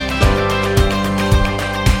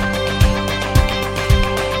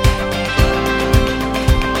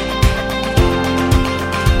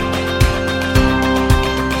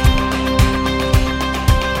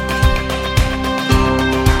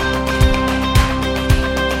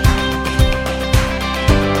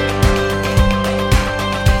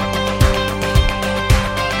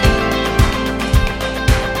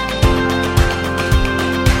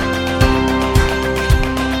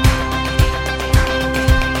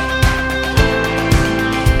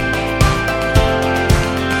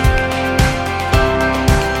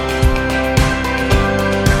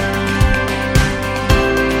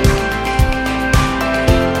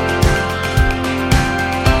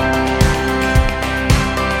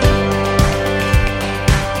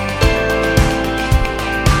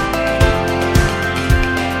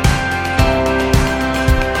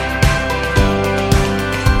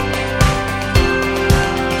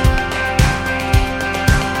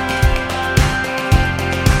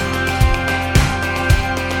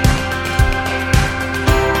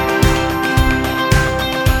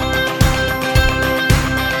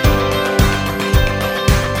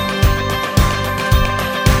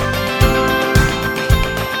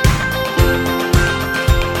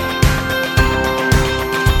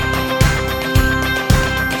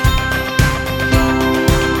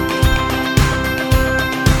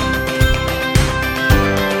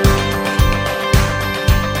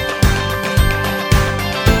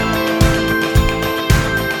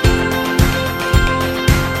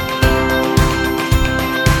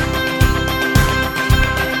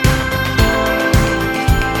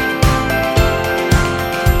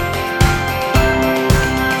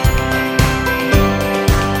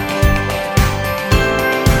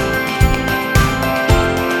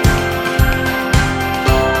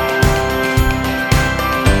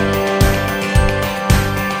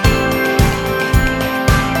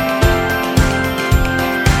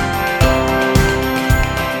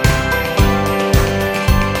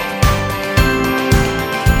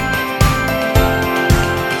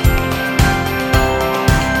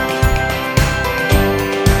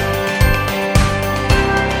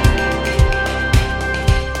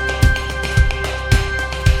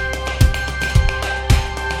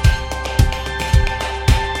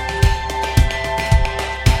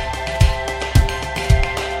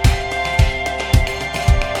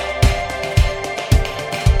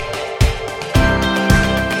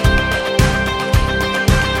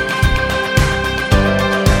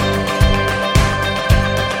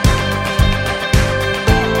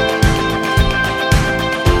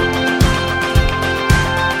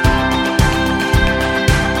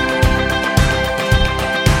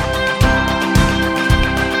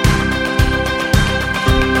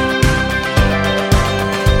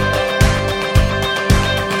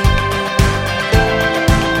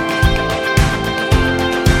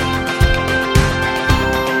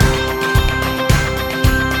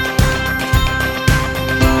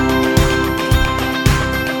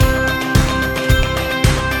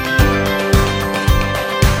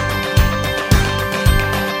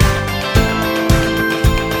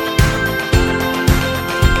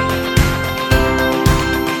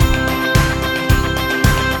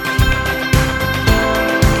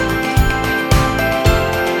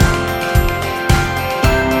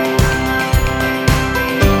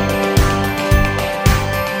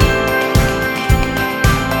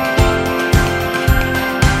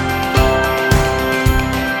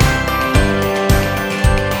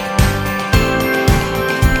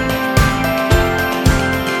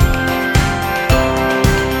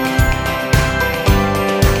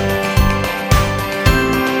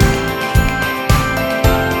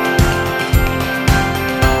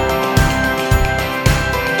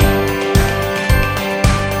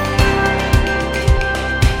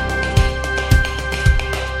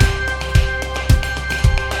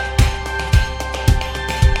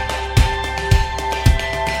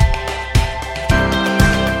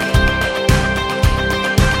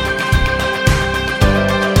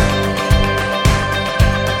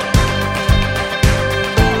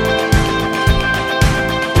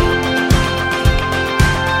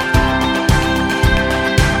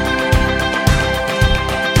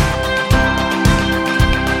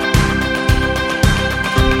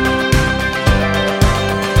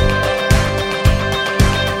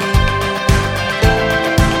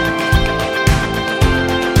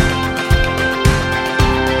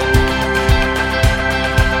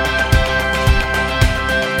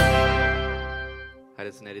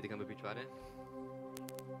Haideți să ne ridicăm pe picioare.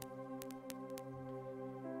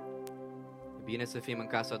 E bine să fim în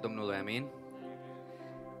casa Domnului, amin?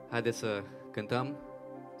 Haideți să cântăm,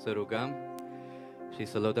 să rugăm și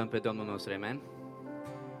să lăudăm pe Domnul nostru, amen?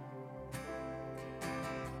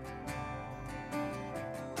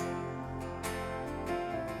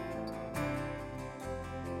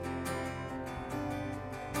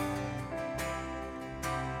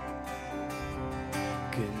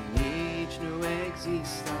 Când nici nu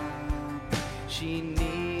exista și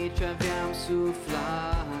nici aveam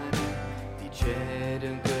suflare, de cer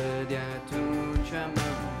încă de atunci mă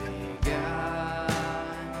legat.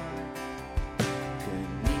 Când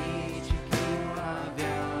nici chip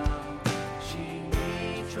aveam și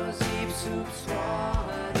nici o zi sub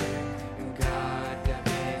soare, în cartea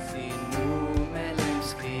vieții numele-mi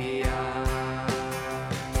scria.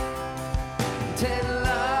 Te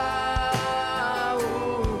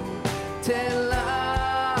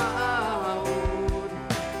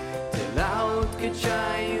laud că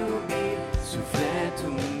ce-ai iubit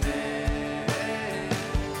sufletul meu.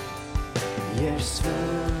 Ești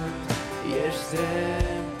sfânt, ești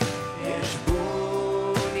drept, ești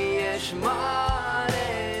bun, ești mare.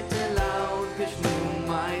 Te laud că-și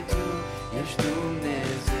numai Tu ești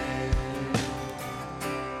Dumnezeu.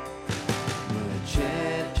 Mă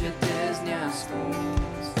cercetez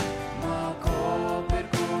neascuns, mă acoperi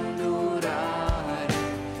cu îndurare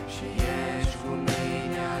și ești cu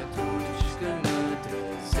mine atunci când mă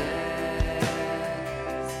trezesc.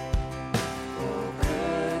 O,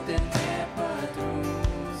 cât de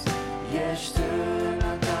nepătruns ești în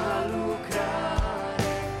a Ta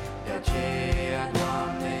lucrare, de aceea,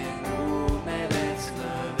 Doamne, numele-ți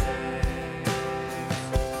slăvesc.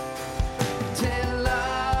 Te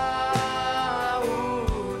laud,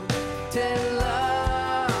 te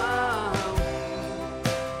laud,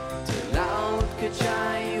 te laud că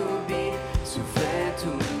ce-ai iubit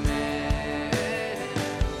sufletul meu.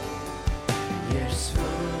 Ești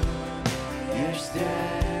sfânt, ești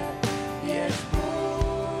drept, ești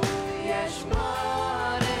bun, ești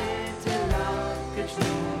mare. Te laud căci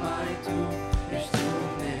numai Tu ești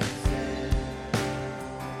Dumnezeu.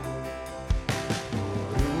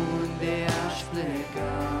 Oriunde aș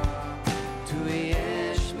pleca, Tu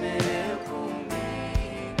ești mereu cu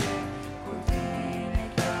mine. Cu Tine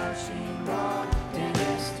chiar și în noapte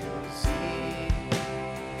este o zi.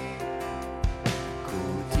 Cu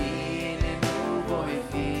Tine nu voi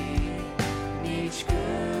fi nici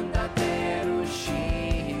când a te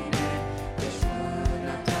rușine, căci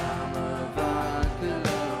mâna Ta mă va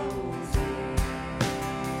călăuzi.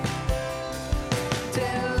 Te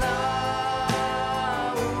laud,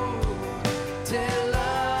 te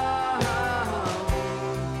laud,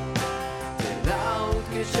 te laud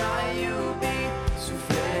că ce-ai iubit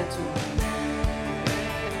sufletul meu.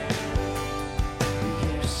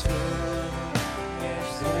 Ești sfânt,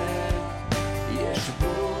 ești drept, ești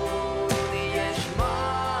bun, ești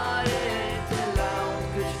mare. Te laud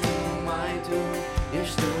căci numai Tu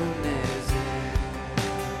ești Dumnezeu.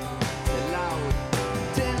 Te laud,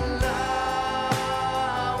 te laud,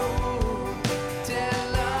 te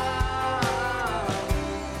laud,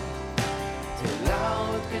 te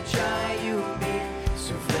laud că ce-ai iubit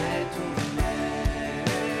sufletul meu.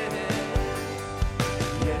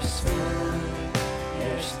 Ești sfânt,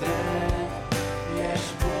 ești drept,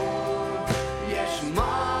 ești bun, ești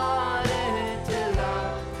mare. Te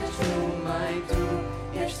laud căci numai Tu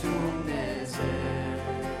ești Dumnezeu.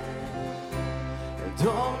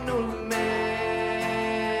 Domnul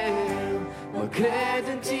meu, mă cred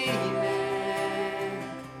în Tine.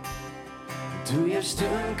 Tu ești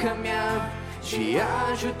stânca mea și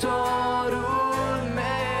ajutorul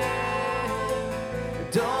meu.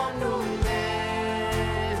 Domnul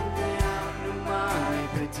meu, te am numai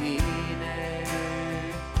pe Tine.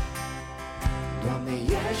 Doamne,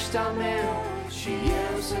 ești al meu și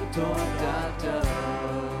eu sunt tot al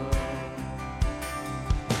Tău.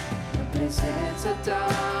 În prezența Ta,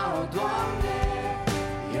 o, Doamne,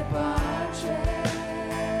 e pace.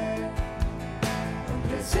 În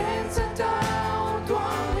prezența Ta, o,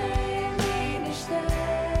 Doamne, e liniște.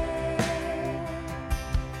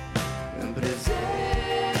 În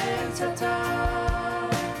prezența Ta,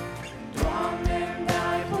 Doamne, îmi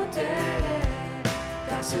dai putere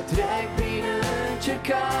ca să trec prin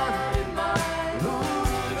încercare mai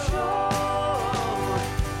ușor.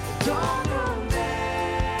 Domnul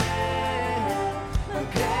meu, mă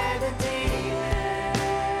cred în Tine.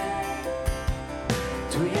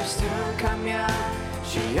 Tu ești stânca mea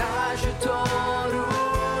și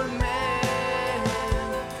ajutorul meu.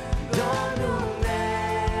 Domnul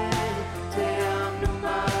meu, te am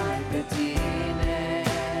numai pe Tine.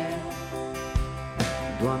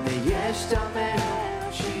 ești al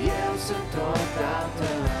meu și eu sunt tot al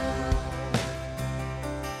tău.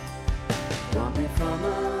 Doamne,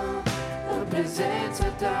 fă-mă în prezența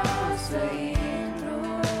ta să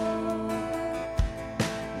intru.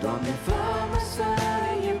 Doamne, fă-mă să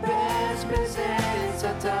iubesc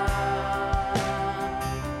prezența ta.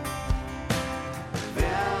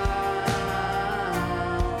 Vreau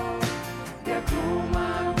de acum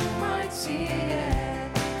numai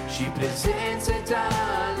ție și prezența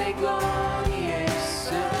tale glorie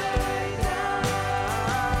să-i dau.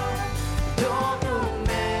 Domnul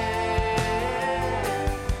meu,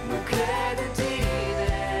 mă cred în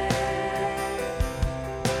tine,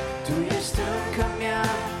 tu ești stânca mea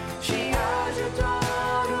și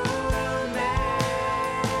ajutorul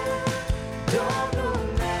meu. Domnul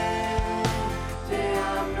meu, te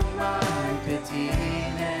am numai pe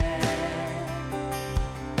tine.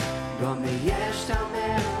 Doamne, ești al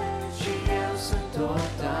meu și eu sunt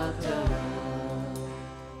tot al tău.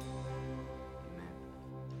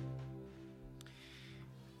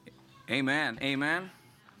 Amen. Amen.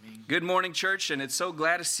 Good morning, church, and it's so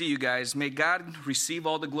glad to see you guys. May God receive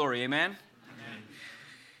all the glory. Amen.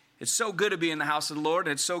 It's so good to be in the house of the Lord,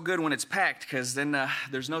 and it's so good when it's packed, because then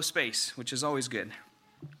there's no space, which is always good.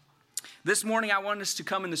 This morning, I want us to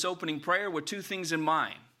come in this opening prayer with two things in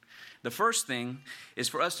mind. The first thing is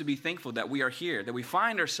for us to be thankful that we are here, that we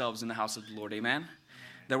find ourselves in the house of the Lord. Amen.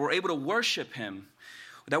 That we're able to worship Him,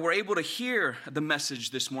 that we're able to hear the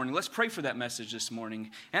message this morning. Let's pray for that message this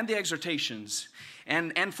morning and the exhortations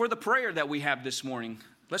and for the prayer that we have this morning.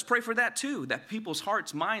 Let's pray for that too, that people's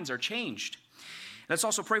hearts, minds are changed. Let's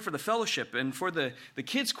also pray for the fellowship and for the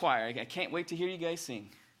kids choir. I can't wait to hear you guys sing.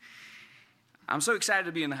 I'm so excited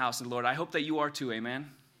to be in the house of the Lord. I hope that you are too.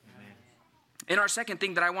 Amen. And our second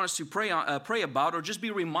thing that I want us to pray about or just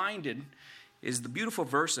be reminded is the beautiful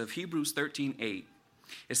verse of Hebrews 13:8.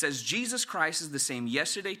 It says, Jesus Christ is the same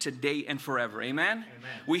yesterday, today, and forever. Amen?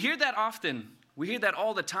 Amen. We hear that often. We hear that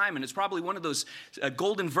all the time, and it's probably one of those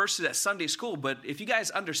golden verses at Sunday school. But if you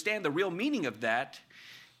guys understand the real meaning of that,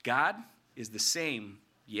 God is the same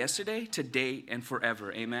yesterday, today, and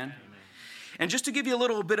forever. Amen? Amen. And just to give you a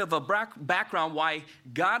little bit of a background why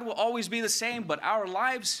God will always be the same, but our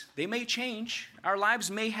lives, they may change. Our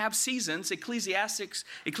lives may have seasons. Ecclesiastes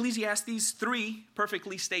 3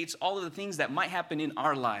 perfectly states all of the things that might happen in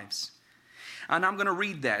our lives. And I'm going to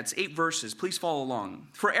read that. It's 8 verses. Please follow along.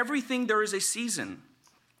 For everything there is a season,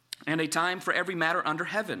 and a time for every matter under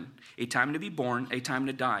heaven, a time to be born, a time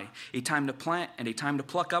to die, a time to plant, and a time to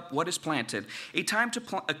pluck up what is planted, a time to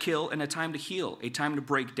kill, and a time to heal, a time to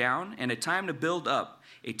break down, and a time to build up,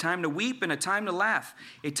 a time to weep, and a time to laugh,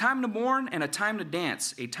 a time to mourn, and a time to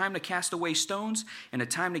dance, a time to cast away stones, and a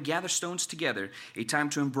time to gather stones together, a time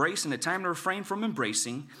to embrace, and a time to refrain from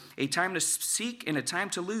embracing, a time to seek, and a time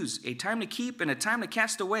to lose, a time to keep, and a time to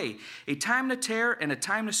cast away, a time to tear, and a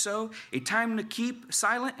time to sow, a time to keep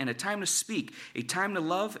silent, and a time to speak, a time to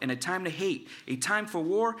love, and a time to hate, a time for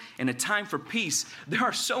war, and a time for peace. There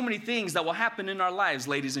are so many things that will happen in our lives,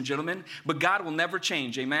 ladies and gentlemen, but God will never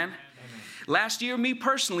change. Amen? Last year, me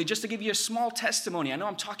personally, just to give you a small testimony, I know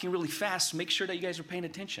I'm talking really fast, make sure that you guys are paying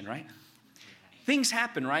attention, right? Things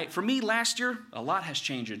happen, right? For me, last year, a lot has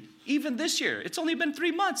changed. Even this year, it's only been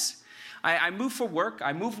 3 months. I moved for work,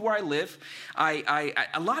 I moved where I live.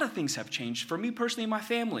 A lot of things have changed for me personally and my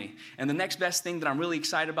family. And the next best thing that I'm really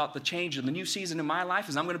excited about the change in the new season in my life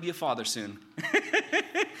is I'm going to be a father soon.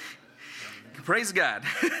 Praise God.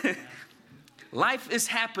 Life is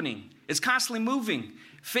happening. It's constantly moving.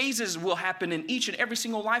 Phases will happen in each and every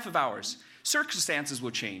single life of ours. Circumstances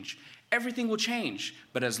will change. Everything will change.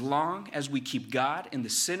 But as long as we keep God in the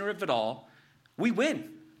center of it all, we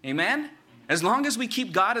win. Amen? As long as we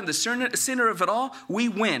keep God in the center of it all, we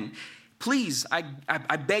win. Please, I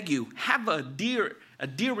beg you, have a dear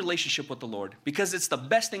relationship with the Lord, because it's the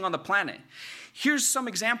best thing on the planet. Here's some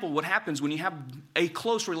example of what happens when you have a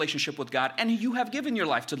close relationship with God and you have given your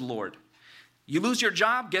life to the Lord. You lose your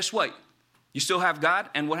job, guess what? You still have God,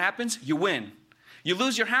 and what happens? You win. You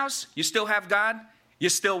lose your house, you still have God, you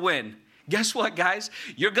still win. Guess what, guys?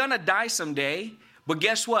 You're going to die someday, but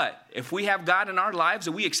guess what? If we have God in our lives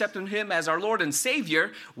and we accept Him as our Lord and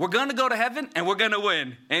Savior, we're going to go to heaven and we're going to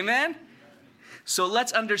win. Amen? So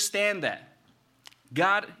let's understand that.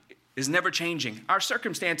 God is never changing. Our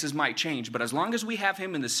circumstances might change, but as long as we have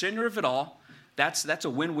Him in the center of it all, that's a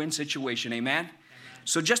win-win situation. Amen?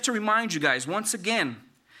 So just to remind you guys, once again,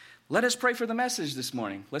 Let us pray for the message this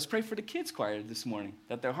morning. Let's pray for the kids' choir this morning,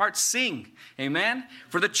 that their hearts sing. Amen?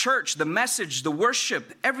 For the church, the message, the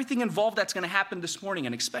worship, everything involved that's going to happen this morning,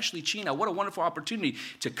 and especially Chino. What a wonderful opportunity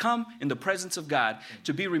to come in the presence of God,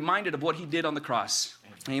 to be reminded of what he did on the cross.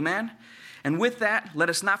 Amen? And with that, let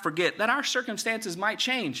us not forget that our circumstances might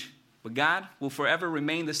change, but God will forever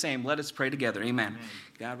remain the same. Let us pray together. Amen.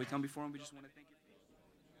 God, we come before him. We just want to thank you.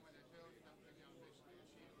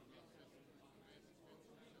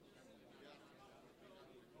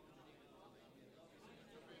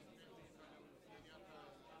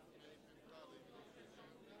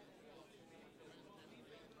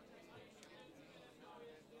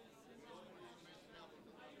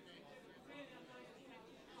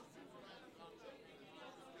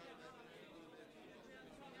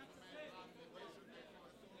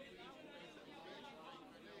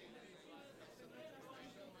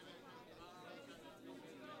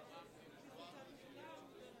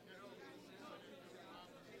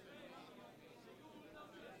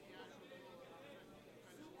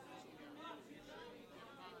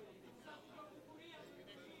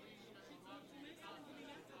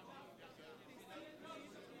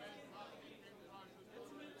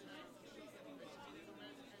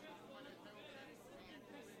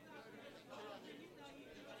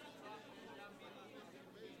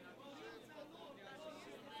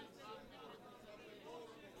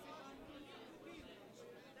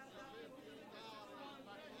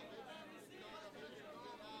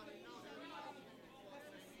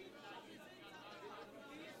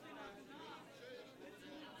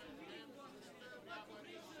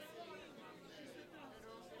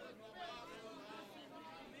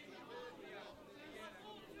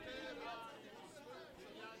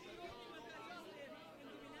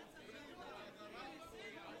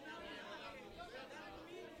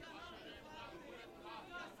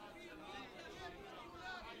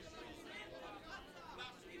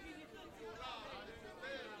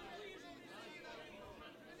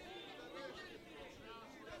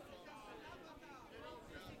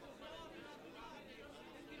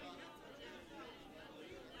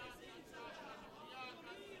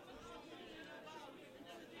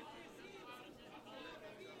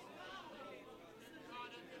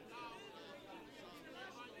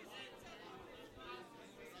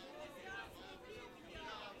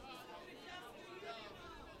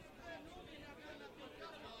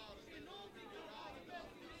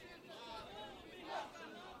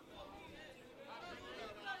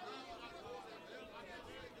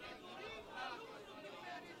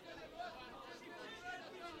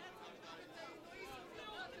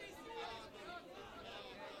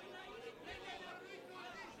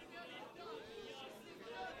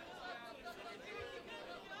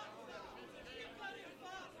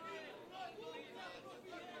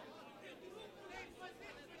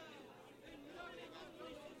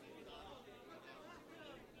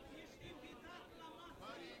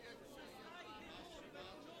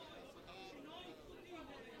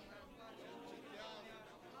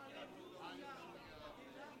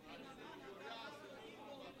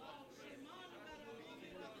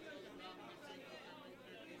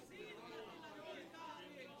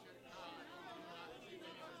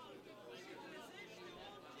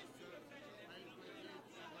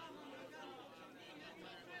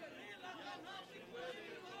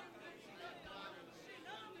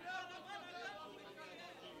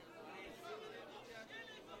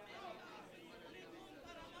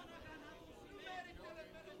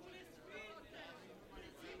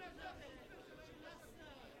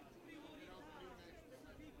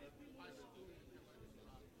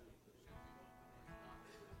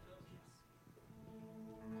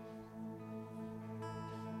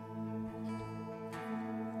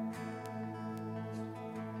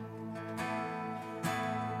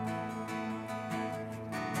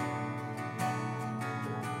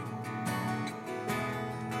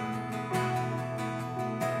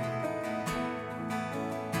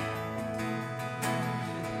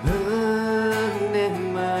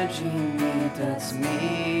 Nemărginită-ți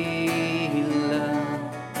milă,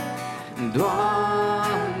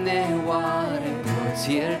 Doamne, oare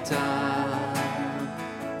poți ierta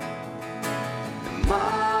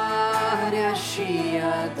marea și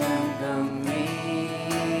adâncă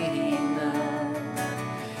mină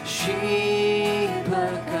și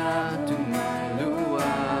păcatul m-a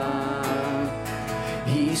luat.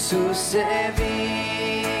 Iisuse,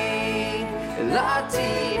 vin la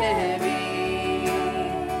tine,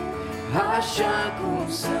 așa cum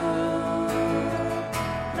sunt,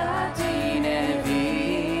 la tine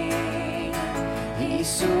vin.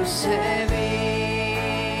 Iisuse,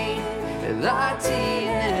 vin, la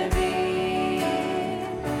tine vin,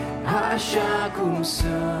 așa cum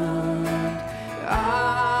sunt,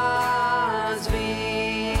 azi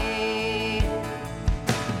vin.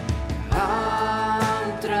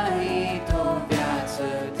 Am trăit o viață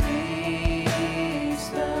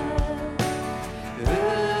tristă,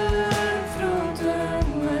 înfruntând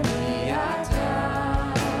mânia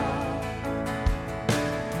ta.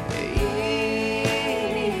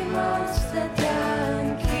 Inima-mi stătea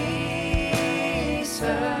închisă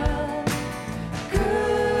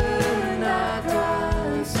când a ta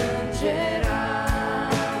însângera.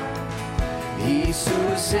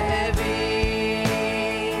 Iisuse,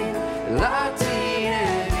 vin, la tine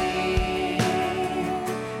vin,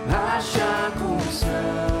 așa cum sunt,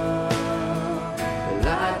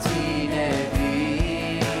 la tine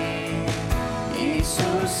vin.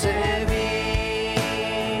 Iisuse,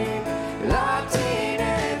 vin, la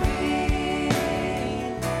tine vin,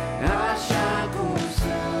 așa cum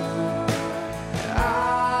sunt,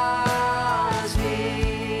 azi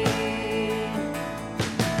vin.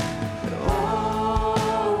 O,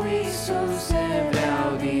 Iisuse, vreau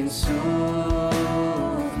din suflet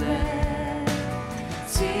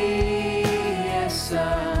ție să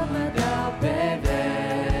mă dau pe veci.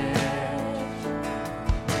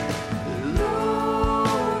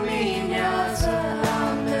 Luminează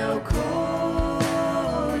al meu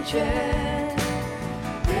cuget,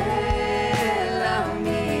 de la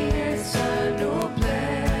mine să nu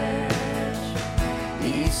pleci.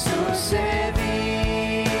 Iisuse,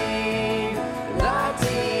 vin, la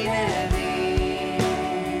tine vin,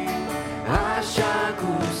 așa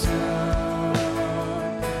cum sunt,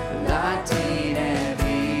 la tine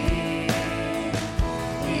vin.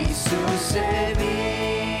 Iisuse,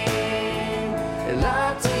 vin, la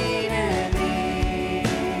tine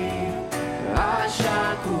vin, așa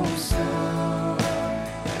cum sunt,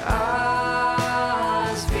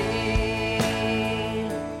 azi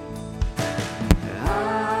vin.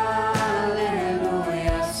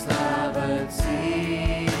 Aleluia, slavă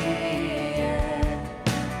ție,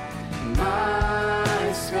 m-ai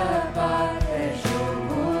scăpat de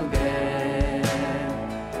jugul greu.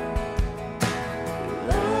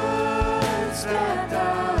 Îți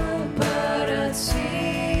gata împărăție,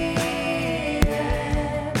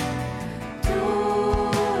 tu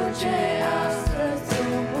ce astăzi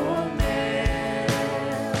drumul meu.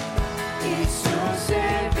 Iisuse,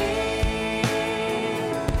 vin,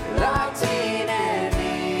 la tine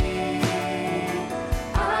vin,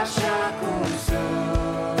 așa cum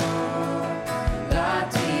sunt, la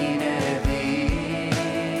tine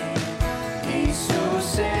vin.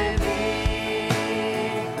 Iisuse, vin,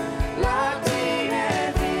 la tine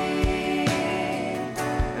vin,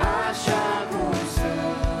 așa cum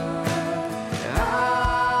sunt,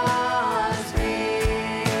 azi vin.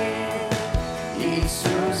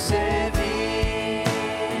 Iisuse, vin,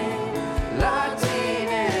 la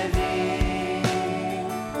tine vin,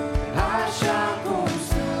 așa cum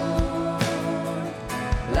sunt,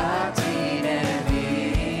 la tine vin.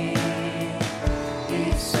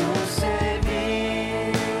 Iisuse,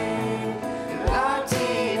 vin, la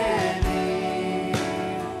tine vin,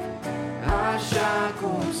 așa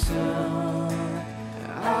cum sunt,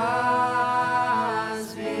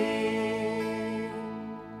 azi vin.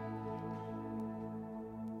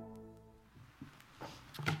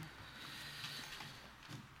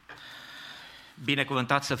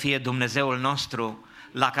 Binecuvântat să fie Dumnezeul nostru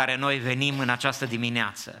la care noi venim în această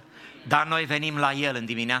dimineață. Dar noi venim la El în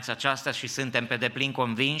dimineața aceasta și suntem pe deplin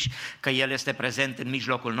convinși că El este prezent în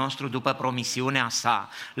mijlocul nostru după promisiunea sa.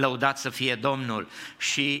 Lăudat să fie Domnul!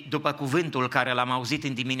 Și după cuvântul care l-am auzit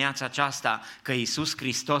în dimineața aceasta, că Iisus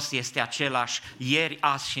Hristos este același ieri,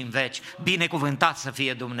 azi și în veci. Binecuvântat să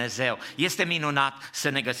fie Dumnezeu! Este minunat să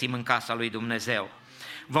ne găsim în casa lui Dumnezeu.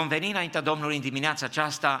 Vom veni înaintea Domnului în dimineața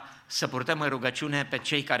aceasta să purtăm în rugăciune pe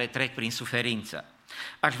cei care trec prin suferință.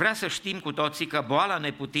 Aș vrea să știm cu toții că boala,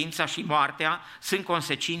 neputința și moartea sunt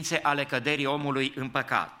consecințe ale căderii omului în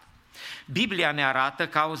păcat. Biblia ne arată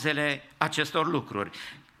cauzele acestor lucruri.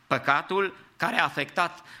 Păcatul care a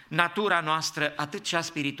afectat natura noastră, atât cea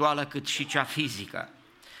spirituală cât și cea fizică.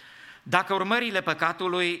 Dacă urmările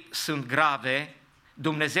păcatului sunt grave,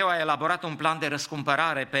 Dumnezeu a elaborat un plan de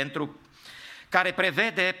răscumpărare care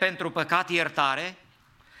prevede pentru păcat iertare,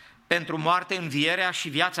 pentru moarte învierea și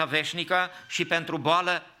viața veșnică și pentru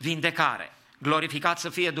boală vindecare. Glorificat să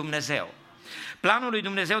fie Dumnezeu! Planul lui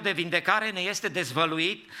Dumnezeu de vindecare ne este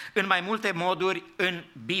dezvăluit în mai multe moduri în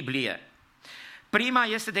Biblie. Prima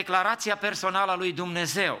este declarația personală a lui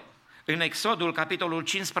Dumnezeu. În Exodul, capitolul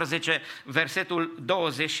 15, versetul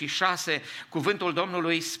 26, cuvântul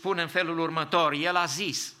Domnului spune în felul următor: El a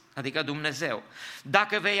zis, adică Dumnezeu.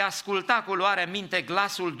 Dacă vei asculta cu luarea minte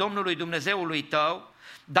glasul Domnului Dumnezeului tău,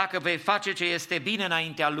 dacă vei face ce este bine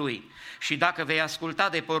înaintea Lui și dacă vei asculta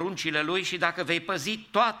de poruncile Lui și dacă vei păzi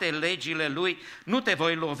toate legile Lui, nu te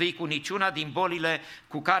voi lovi cu niciuna din bolile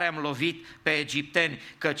cu care am lovit pe egipteni,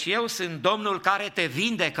 căci eu sunt Domnul care te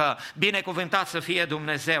vindecă, binecuvântat să fie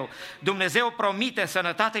Dumnezeu. Dumnezeu promite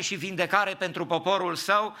sănătate și vindecare pentru poporul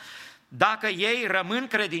Său, dacă ei rămân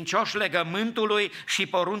credincioși legământului și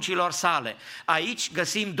poruncilor sale. Aici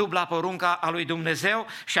găsim dubla porunca a lui Dumnezeu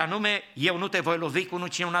și anume, eu nu te voi lovi cu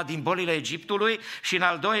niciuna din bolile Egiptului, și în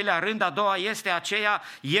al doilea rând, a doua este aceea,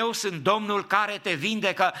 eu sunt Domnul care te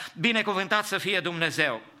vindecă, binecuvântat să fie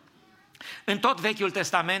Dumnezeu. În tot Vechiul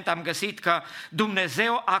Testament am găsit că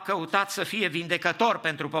Dumnezeu a căutat să fie vindecător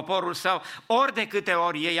pentru poporul Său, ori de câte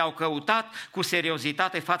ori ei au căutat cu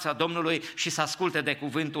seriozitate fața Domnului și să asculte de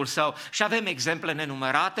cuvântul Său. Și avem exemple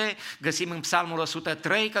nenumărate, găsim în Psalmul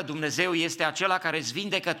 103 că Dumnezeu este acela care îți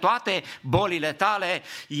vindecă toate bolile tale,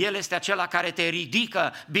 El este acela care te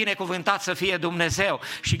ridică, binecuvântat să fie Dumnezeu.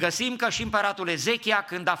 Și găsim că și împăratul Ezechia,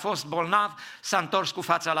 când a fost bolnav, s-a întors cu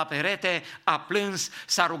fața la perete, a plâns,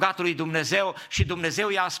 s-a rugat lui Dumnezeu și Dumnezeu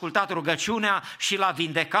i-a ascultat rugăciunea și l-a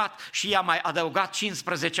vindecat și i-a mai adăugat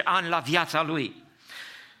 15 ani la viața lui.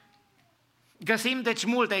 Găsim deci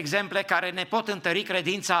multe exemple care ne pot întări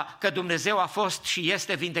credința că Dumnezeu a fost și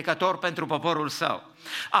este vindecător pentru poporul Său.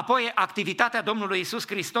 Apoi, activitatea Domnului Iisus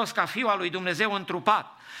Hristos ca Fiul al lui Dumnezeu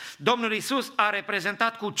întrupat. Domnul Iisus a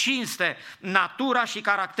reprezentat cu cinste natura și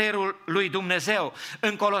caracterul lui Dumnezeu.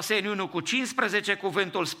 În Coloseni 1:15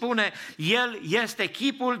 cuvântul spune, El este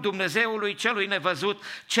chipul Dumnezeului celui nevăzut,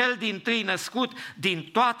 cel dintâi născut din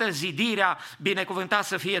toată zidirea, binecuvântat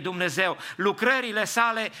să fie Dumnezeu. Lucrările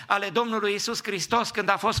sale ale Domnului Iisus Hristos când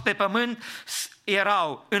a fost pe pământ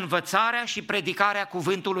erau învățarea și predicarea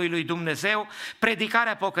cuvântului lui Dumnezeu,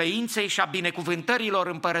 predicarea pocăinței și a binecuvântărilor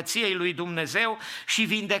împărăției lui Dumnezeu și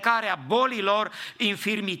vindecarea bolilor,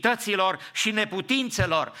 infirmităților și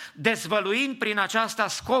neputințelor, dezvăluind prin aceasta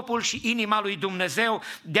scopul și inima lui Dumnezeu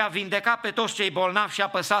de a vindeca pe toți cei bolnavi și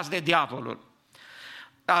apăsați de diavolul.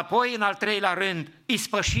 Apoi, în al treilea rând,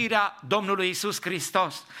 ispășirea Domnului Iisus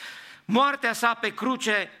Hristos. Moartea sa pe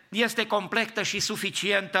cruce este completă și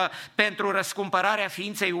suficientă pentru răscumpărarea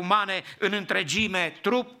ființei umane în întregime,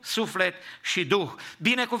 trup, suflet și duh.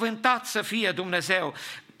 Binecuvântat să fie Dumnezeu!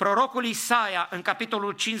 Prorocul Isaia, în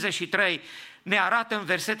capitolul 53, ne arată în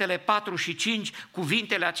versetele 4 și 5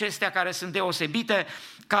 cuvintele acestea care sunt deosebite,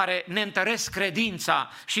 care ne întăresc credința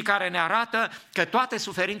și care ne arată că toate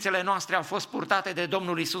suferințele noastre au fost purtate de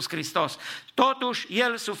Domnul Iisus Hristos. Totuși,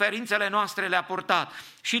 El suferințele noastre le-a purtat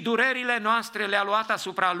și durerile noastre le-a luat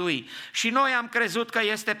asupra Lui. Și noi am crezut că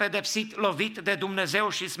este pedepsit, lovit de Dumnezeu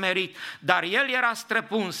și smerit, dar El era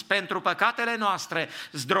străpuns pentru păcatele noastre,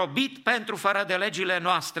 zdrobit pentru fără de legile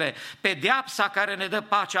noastre. Pedeapsa care ne dă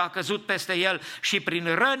pacea a căzut peste El și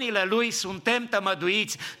prin rănile Lui suntem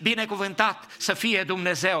tămăduiți, binecuvântat să fie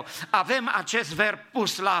Dumnezeu. Avem acest verb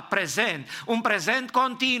pus la prezent, un prezent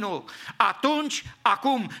continuu, atunci,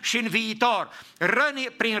 acum și în viitor.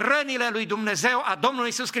 Prin rănile lui Dumnezeu, a Domnului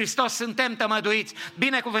Iisus Hristos, suntem tămăduiți,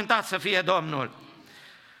 binecuvântat să fie Domnul.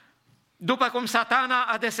 După cum Satana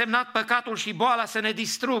a desemnat păcatul și boala să ne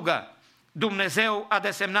distrugă, Dumnezeu a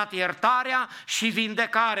desemnat iertarea și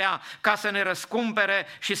vindecarea ca să ne răscumpere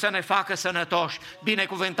și să ne facă sănătoși.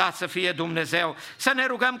 Binecuvântat să fie Dumnezeu! Să ne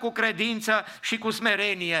rugăm cu credință și cu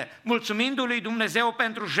smerenie, mulțumindu-Lui lui Dumnezeu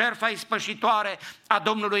pentru jertfa ispășitoare a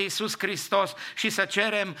Domnului Iisus Hristos și să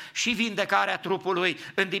cerem și vindecarea trupului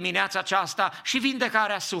în dimineața aceasta și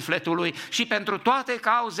vindecarea sufletului și pentru toate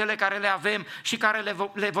cauzele care le avem și care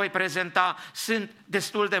le voi prezenta, sunt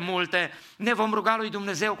destul de multe. Ne vom ruga lui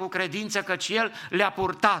Dumnezeu cu credință căci El le-a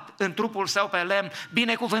purtat în trupul Său pe lemn,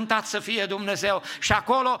 binecuvântat să fie Dumnezeu, și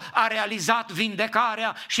acolo a realizat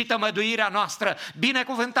vindecarea și tămăduirea noastră,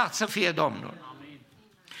 binecuvântat să fie Domnul. Amin.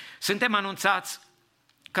 Suntem anunțați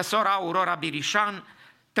că sora Aurora Birișan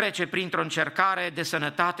trece printr-o încercare de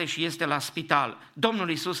sănătate și este la spital. Domnul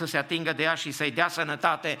Iisus să se atingă de ea și să-i dea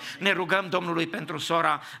sănătate. Ne rugăm Domnului pentru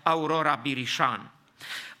sora Aurora Birișan.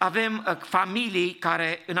 Avem familii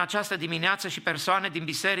care în această dimineață și persoane din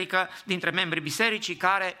biserică, dintre membrii bisericii,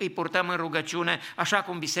 care îi purtăm în rugăciune, așa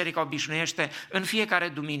cum biserica obișnuiește în fiecare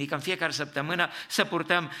duminică, în fiecare săptămână, să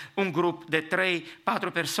purtăm un grup de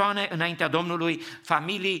 3-4 persoane înaintea Domnului,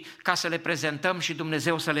 familii, ca să le prezentăm și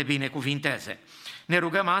Dumnezeu să le binecuvinteze. Ne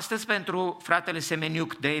rugăm astăzi pentru fratele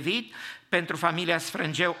Semeniuc David, pentru familia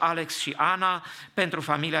Sfrângeu Alex și Ana, pentru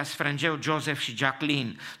familia Sfrângeu Joseph și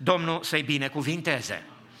Jacqueline. Domnul să-i binecuvinteze.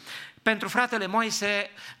 Pentru fratele Moise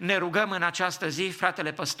ne rugăm în această zi,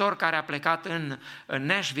 fratele păstor care a plecat în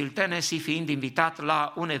Nashville, Tennessee, fiind invitat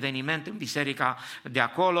la un eveniment în biserica de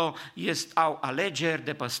acolo. Au alegeri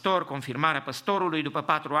de păstor, confirmarea păstorului după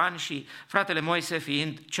 4 ani și fratele Moise,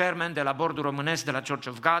 fiind chairman de la bordul românesc de la Church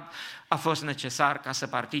of God, a fost necesar ca să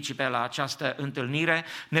participe la această întâlnire.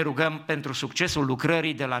 Ne rugăm pentru succesul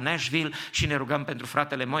lucrării de la Nashville și ne rugăm pentru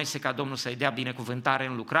fratele Moise ca Domnul să-i dea binecuvântare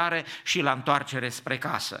în lucrare și la întoarcere spre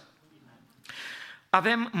casă.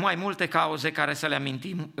 Avem mai multe cauze care să le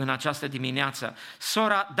amintim în această dimineață.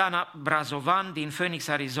 Sora Dana Brazovan din Phoenix,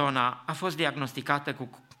 Arizona, a fost diagnosticată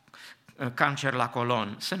cu cancer la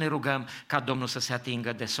colon. Să ne rugăm ca Domnul să se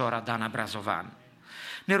atingă de sora Dana Brazovan.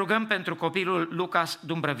 Ne rugăm pentru copilul Lucas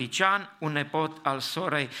Dumbrăvician, un nepot al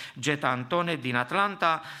sorei Geta Antone din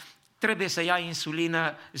Atlanta. Trebuie să ia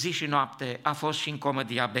insulină zi și noapte, a fost și în comă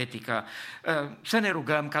diabetică. Să ne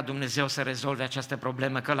rugăm ca Dumnezeu să rezolve această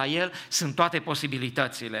problemă, că la El sunt toate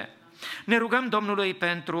posibilitățile. Ne rugăm Domnului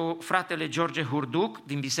pentru fratele George Hurduc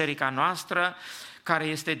din biserica noastră, care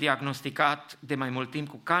este diagnosticat de mai mult timp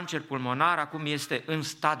cu cancer pulmonar, acum este în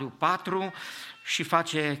stadiu 4 și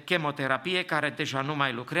face chemoterapie care deja nu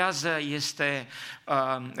mai lucrează, este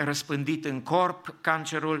răspândit în corp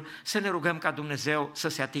cancerul. Să ne rugăm ca Dumnezeu să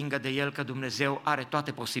se atingă de el, că Dumnezeu are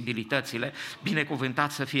toate posibilitățile.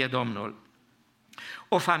 Binecuvântat să fie Domnul.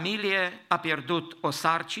 O familie a pierdut o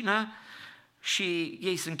sarcină și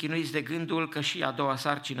ei sunt chinuiți de gândul că și a doua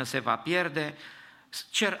sarcină se va pierde.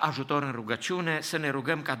 Cer ajutor în rugăciune, să ne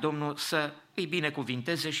rugăm ca Domnul să îi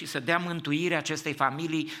binecuvinteze și să dea mântuire acestei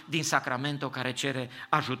familii din Sacramento care cere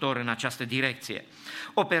ajutor în această direcție.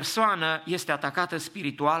 O persoană este atacată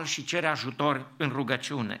spiritual și cere ajutor în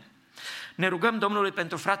rugăciune. Ne rugăm Domnului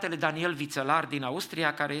pentru fratele Daniel Vițălar din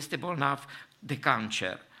Austria, care este bolnav de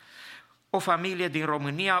cancer. O familie din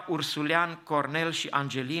România, Ursulean, Cornel și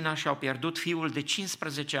Angelina, și-au pierdut fiul de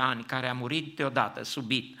 15 ani, care a murit deodată,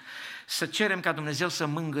 subit. Să cerem ca Dumnezeu să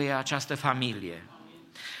mângâie această familie.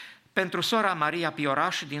 Pentru sora Maria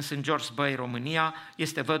Pioraș din St. George Bay, România,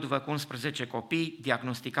 este văduvă cu 11 copii,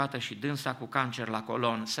 diagnosticată și dânsa cu cancer la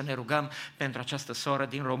colon. Să ne rugăm pentru această soră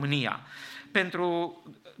din România. Pentru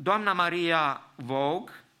doamna Maria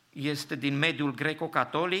Vogue, este din mediul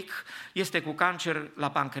greco-catolic, este cu cancer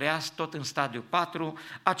la pancreas, tot în stadiu 4,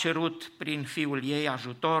 a cerut prin fiul ei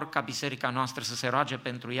ajutor ca biserica noastră să se roage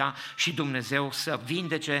pentru ea și Dumnezeu să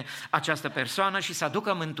vindece această persoană și să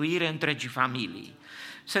aducă mântuire întregii familii.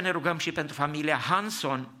 Să ne rugăm și pentru familia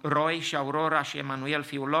Hanson, Roy și Aurora și Emanuel,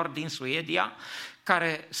 fiul lor, din Suedia,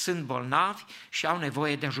 care sunt bolnavi și au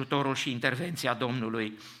nevoie de ajutorul și intervenția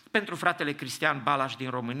Domnului. Pentru fratele Cristian Balaș din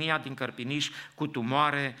România, din Cărpiniș, cu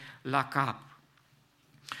tumoare la cap.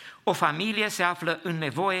 O familie se află în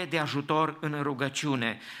nevoie de ajutor în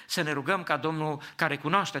rugăciune. Să ne rugăm ca Domnul, care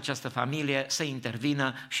cunoaște această familie, să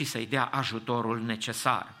intervină și să-i dea ajutorul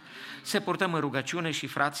necesar. Să purtăm în rugăciune și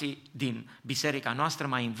frații din biserica noastră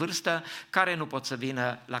mai în vârstă, care nu pot să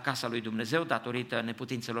vină la casa lui Dumnezeu datorită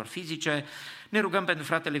neputințelor fizice. Ne rugăm pentru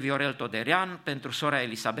fratele Viorel Toderean, pentru sora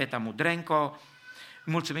Elisabeta Mudrenco.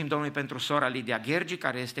 Mulțumim Domnului pentru sora Lidia Ghergi,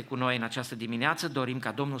 care este cu noi în această dimineață. Dorim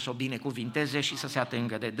ca Domnul să o binecuvinteze și să se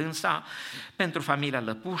atingă de dânsa. Pentru familia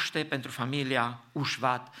Lăpuște, pentru familia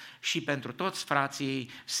Ușvat și pentru toți frații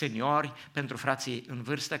seniori, pentru frații în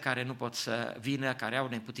vârstă care nu pot să vină, care au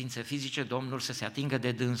neputințe fizice, Domnul să se atingă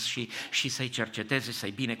de dâns și să-i cerceteze,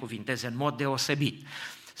 să-i binecuvinteze în mod deosebit.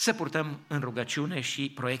 Să purtăm în rugăciune și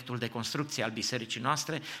proiectul de construcție al bisericii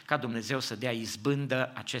noastre, ca Dumnezeu să dea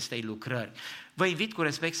izbândă acestei lucrări. Vă invit cu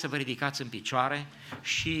respect să vă ridicați în picioare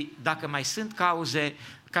și dacă mai sunt cauze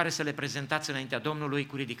care să le prezentați înaintea Domnului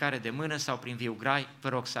cu ridicare de mână sau prin viu grai, vă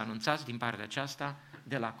rog să anunțați din partea aceasta,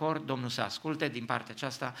 de la cor, Domnul să asculte din partea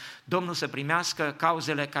aceasta, Domnul să primească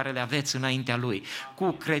cauzele care le aveți înaintea Lui.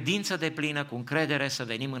 Cu credință deplină, cu încredere să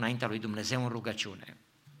venim înaintea Lui Dumnezeu în rugăciune.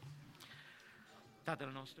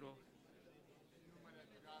 Tatăl nostru,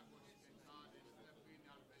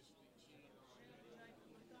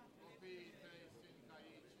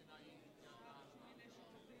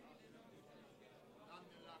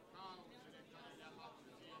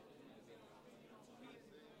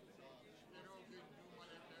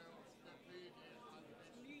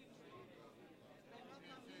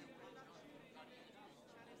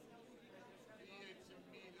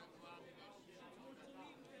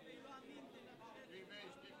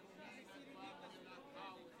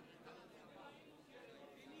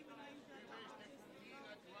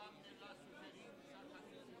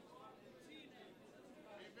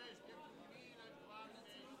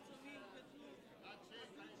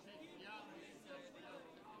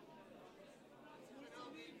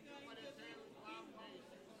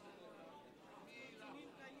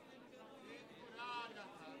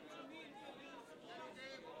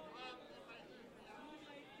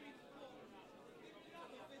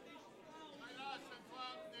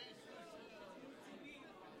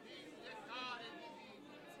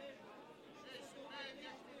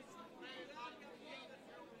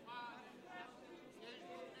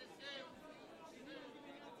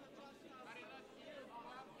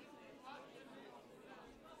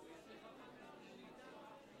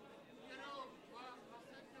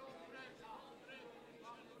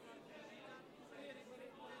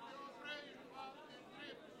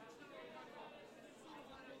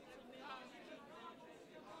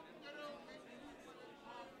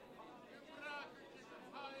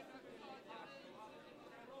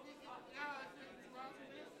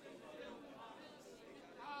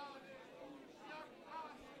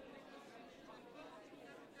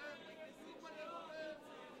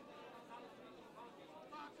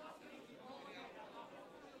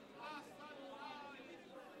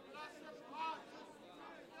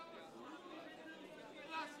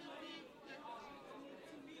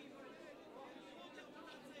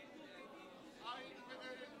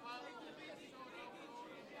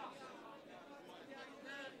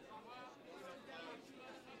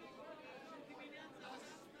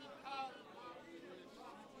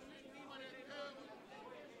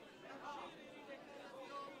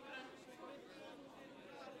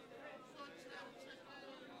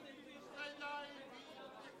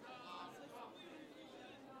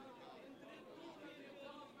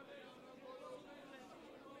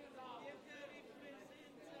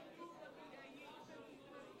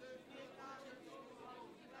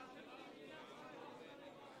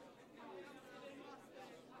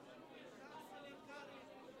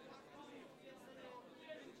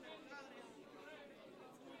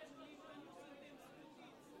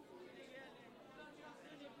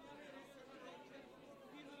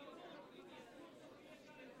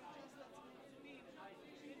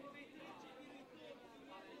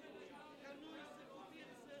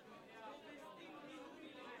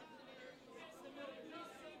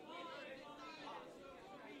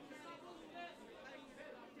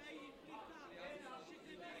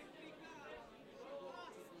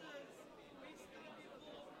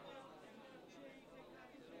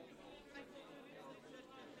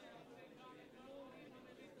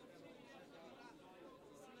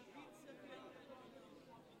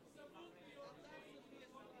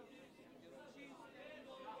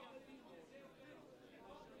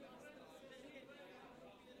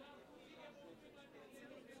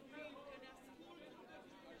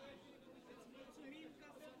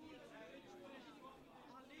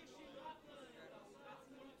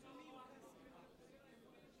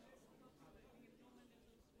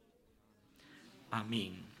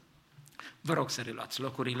 Amin. Vă rog să reluați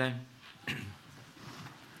locurile.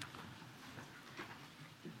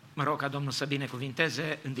 Mă rog ca Domnul să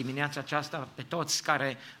binecuvinteze în dimineața aceasta pe toți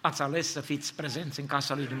care ați ales să fiți prezenți în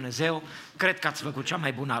casa lui Dumnezeu. Cred că ați făcut cea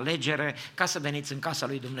mai bună alegere ca să veniți în casa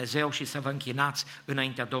lui Dumnezeu și să vă închinați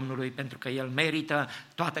înaintea Domnului, pentru că El merită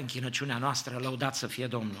toată închinăciunea noastră, lăudat să fie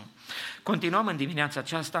Domnul. Continuăm în dimineața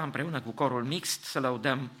aceasta împreună cu corul mixt să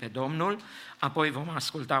lăudăm pe Domnul, apoi vom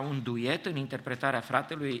asculta un duet în interpretarea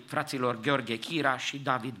fraților Gheorghe Chira și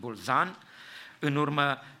David Bulzan. În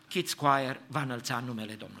urmă, Kids Choir va înălța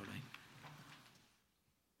numele Domnului.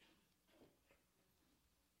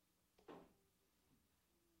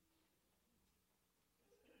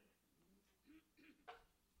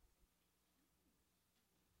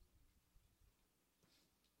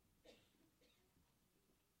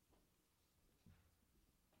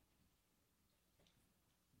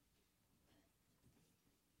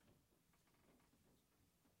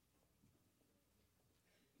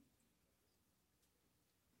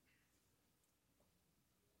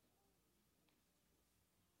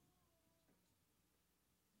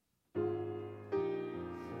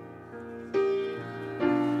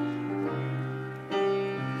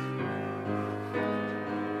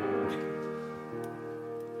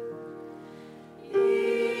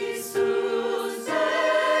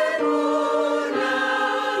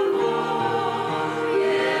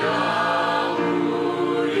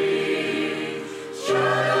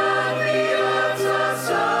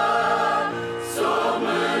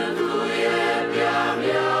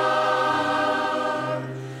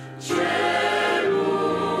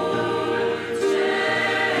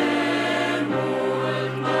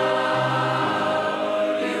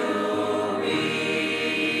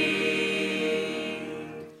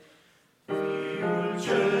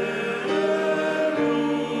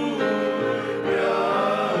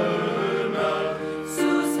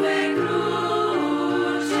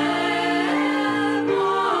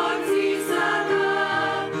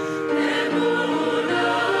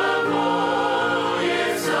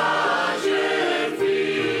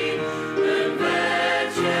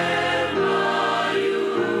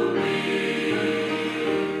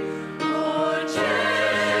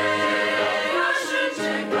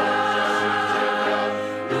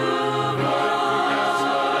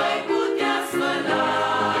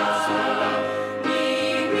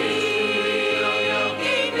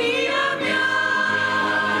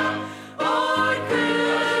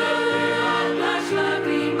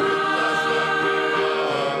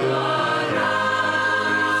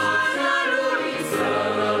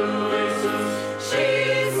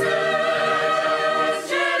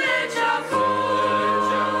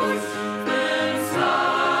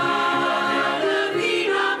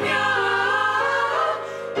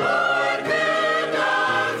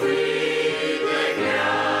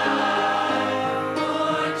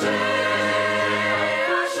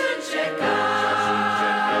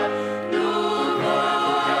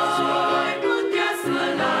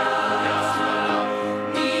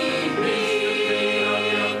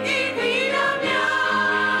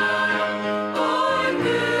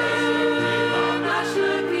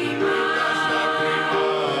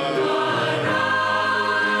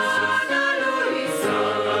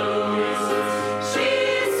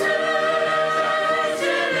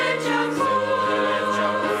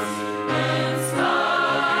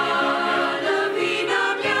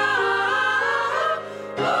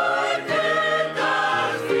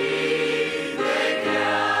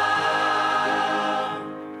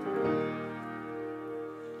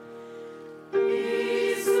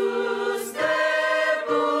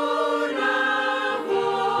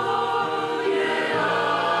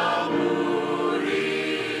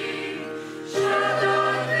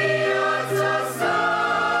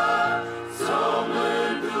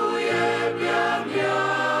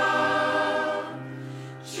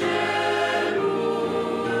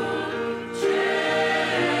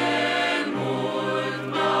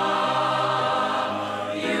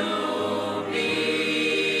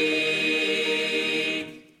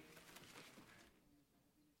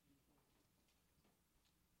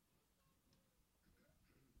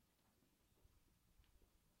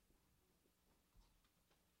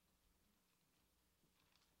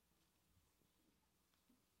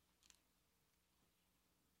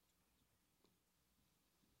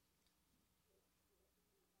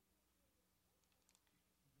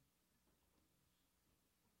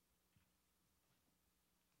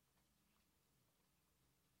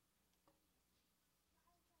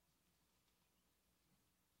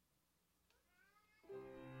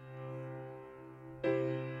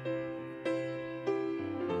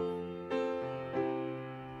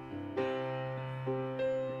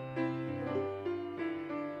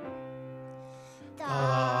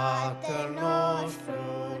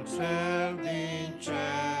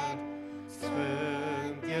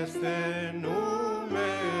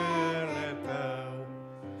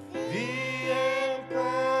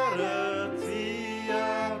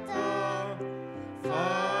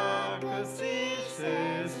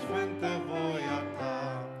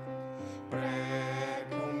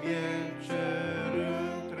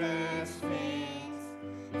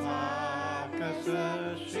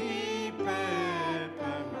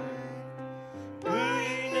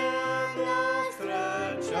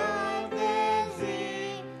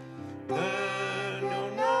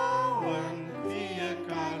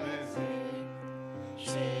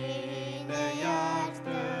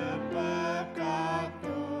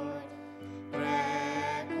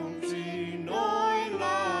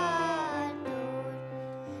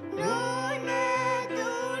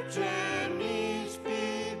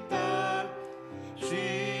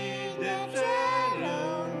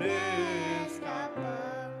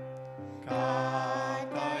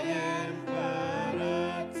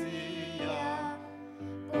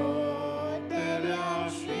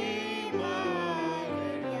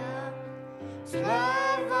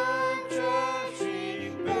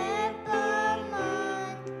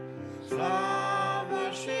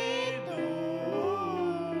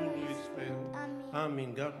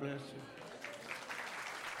 Amen. God bless you.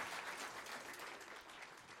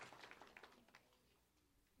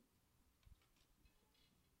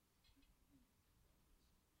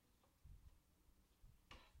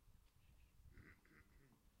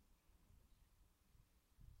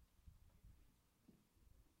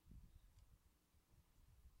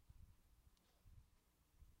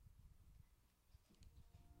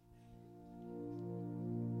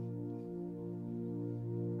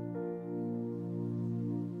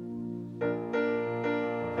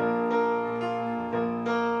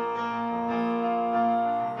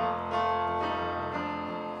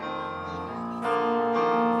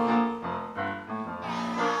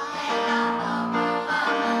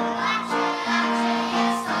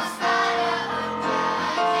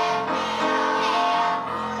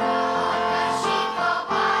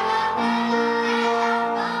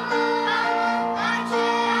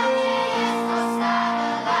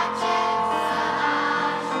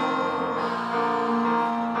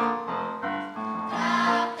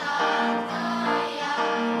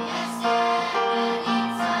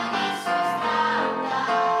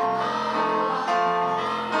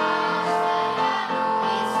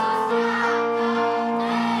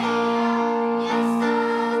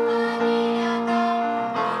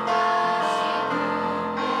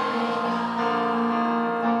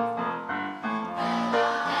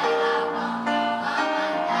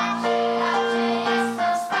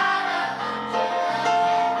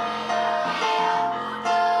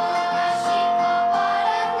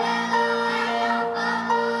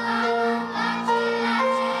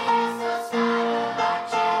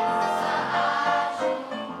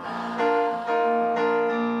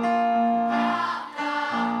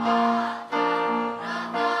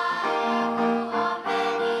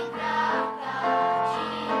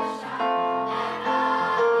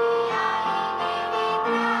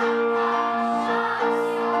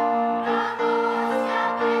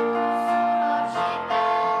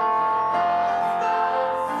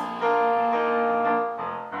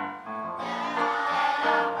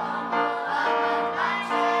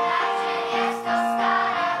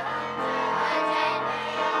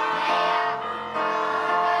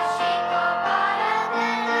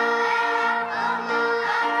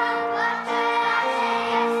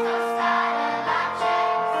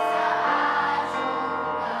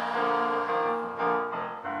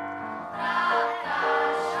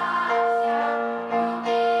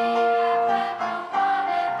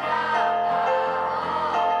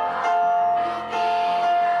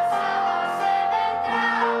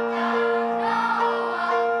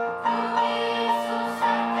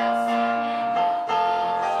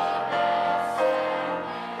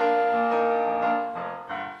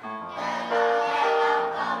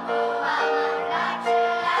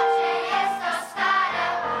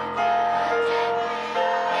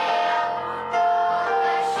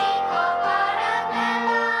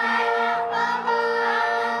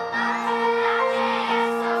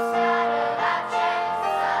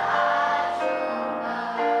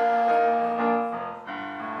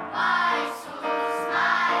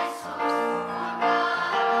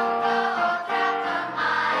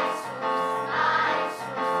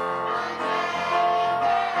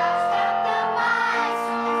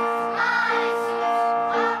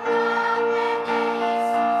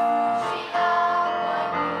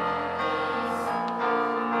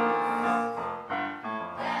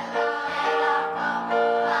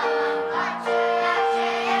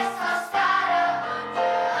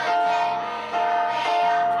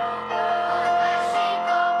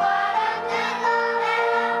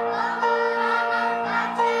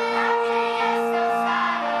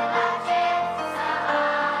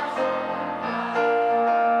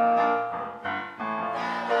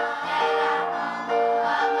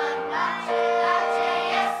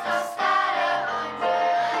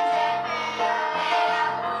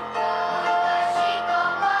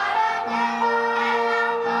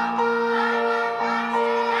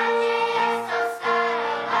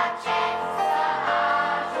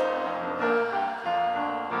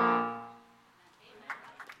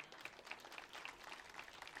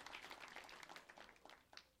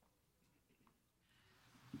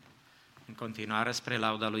 În continuare, spre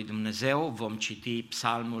lauda lui Dumnezeu, vom citi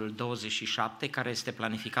Psalmul 27, care este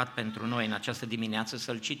planificat pentru noi în această dimineață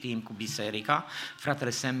să-l citim cu biserica. Fratele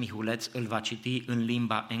Sam Mihuleț îl va citi în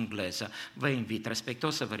limba engleză. Vă invit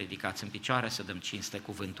respectuos să vă ridicați în picioare, să dăm cinste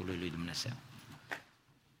cuvântului lui Dumnezeu.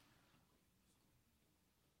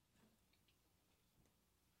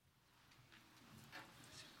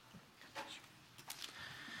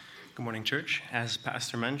 Good morning, church. As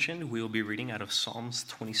Pastor mentioned, we will be reading out of Psalms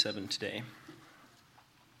 27 today.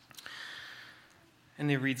 And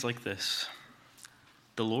it reads like this: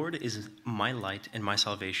 The Lord is my light and my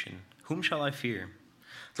salvation. Whom shall I fear?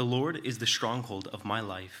 The Lord is the stronghold of my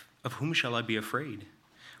life. Of whom shall I be afraid?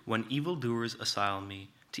 When evildoers assail me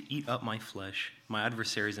to eat up my flesh, my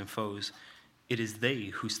adversaries and foes, it is they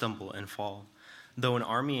who stumble and fall. Though an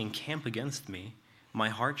army encamp against me, my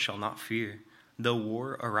heart shall not fear. Though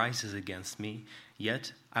war arises against me,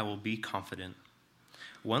 yet I will be confident.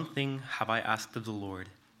 One thing have I asked of the Lord,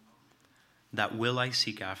 that will I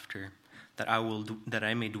seek after, that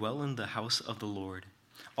I may dwell in the house of the Lord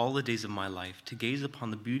all the days of my life, to gaze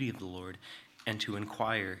upon the beauty of the Lord and to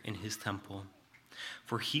inquire in his temple.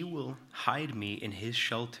 For he will hide me in his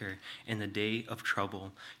shelter in the day of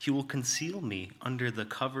trouble. He will conceal me under the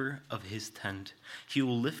cover of his tent. He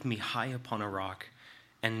will lift me high upon a rock.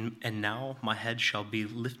 And now my head shall be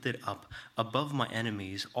lifted up above my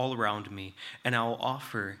enemies all around me, and I will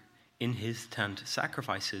offer in his tent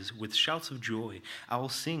sacrifices with shouts of joy. I will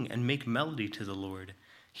sing and make melody to the Lord.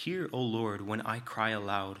 Hear, O Lord, when I cry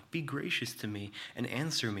aloud. Be gracious to me and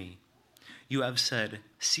answer me. You have said,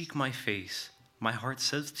 seek my face. My heart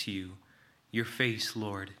says to you, your face,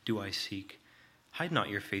 Lord, do I seek. Hide not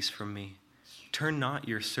your face from me. Turn not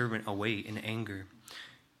your servant away in anger.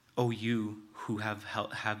 O you who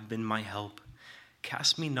have been my help,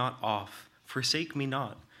 cast me not off, forsake me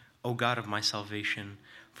not, O God of my salvation.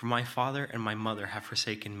 For my father and my mother have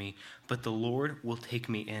forsaken me, but the Lord will take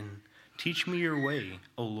me in. Teach me your way,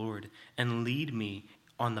 O Lord, and lead me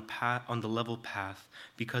on the level path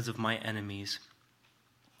because of my enemies.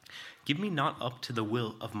 Give me not up to the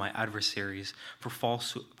will of my adversaries,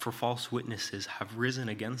 for false witnesses have risen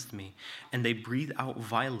against me, and they breathe out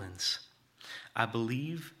violence. I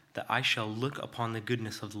believe that I shall look upon the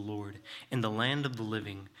goodness of the Lord in the land of the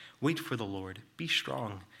living. Wait for the Lord. Be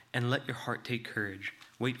strong, and let your heart take courage.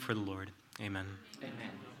 Wait for the Lord. Amen.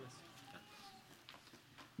 Amen.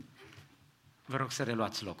 Vă rog să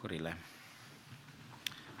reluați locurile.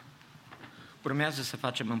 Urmează să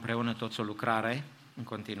facem împreună toți o lucrare în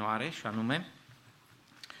continuare, și anume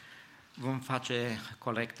vom face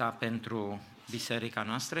colecta pentru biserica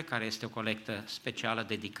noastră, care este o colectă specială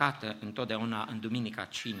dedicată întotdeauna în Duminica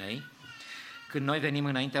Cinei. Când noi venim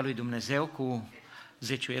înaintea lui Dumnezeu cu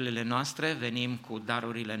zeciuielile noastre, venim cu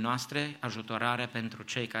darurile noastre, ajutorare pentru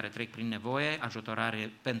cei care trec prin nevoie,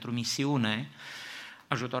 ajutorare pentru misiune,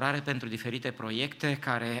 ajutorare pentru diferite proiecte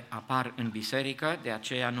care apar în biserică. De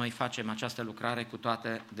aceea noi facem această lucrare cu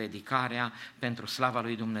toată dedicarea pentru slava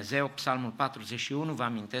lui Dumnezeu. Psalmul 41, vă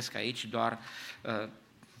amintesc aici doar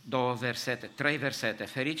trei versete.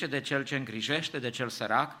 Ferice de cel ce îngrijește de cel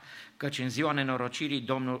sărac, căci în ziua nenorocirii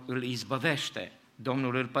Domnul îl izbăvește.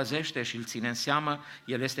 Domnul îl păzește și îl ține în seamă,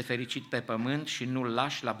 el este fericit pe pământ și nu-l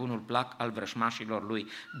lași la bunul plac al vrășmașilor lui.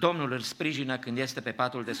 Domnul îl sprijină când este pe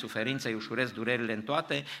patul de suferință, îi ușurez durerile în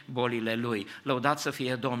toate bolile lui. Lăudat să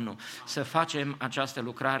fie Domnul! Să facem această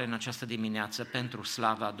lucrare în această dimineață pentru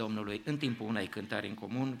slava Domnului. În timpul unei cântări în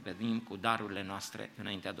comun, venim cu darurile noastre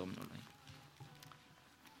înaintea Domnului.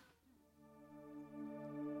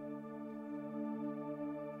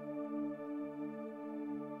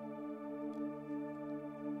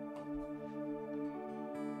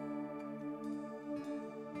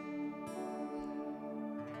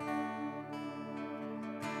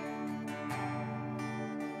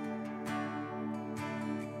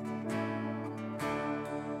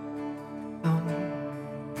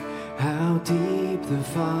 How deep the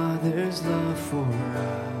Father's love for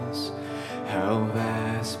us, how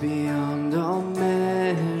vast beyond all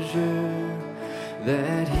measure,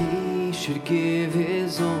 that He should give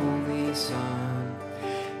His only Son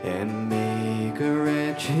and make a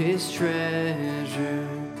wretch His treasure.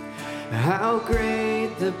 How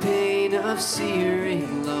great the pain of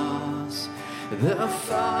searing loss, the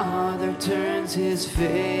Father turns His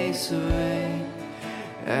face away,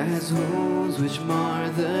 as wounds which mar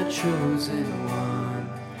the chosen one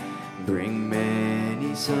bring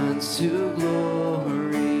many sons to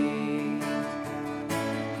glory.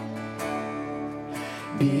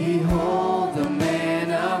 Behold the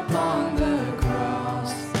man upon the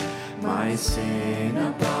cross, my sin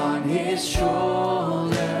upon His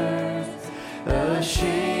shoulder.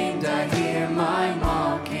 Ashamed I hear my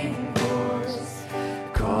mocking voice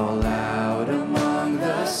call out among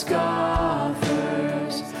the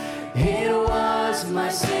scoffers. It was my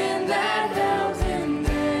sin that held Him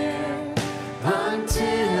there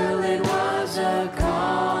until it was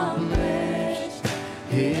accomplished.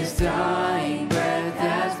 His dying breath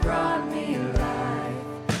has brought me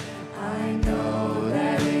life. I know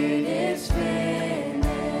that it is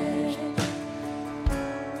finished.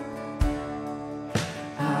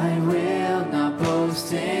 I will not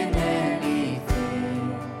boast in anything,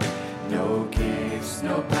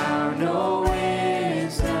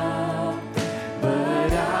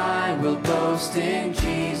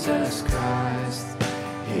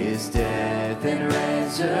 his death and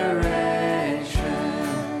resurrection.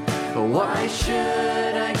 Why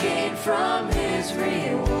should I gain from his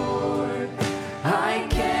reward? I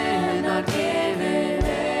cannot give an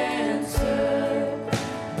answer,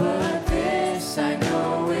 but this I know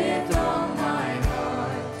with all my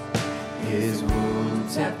heart: his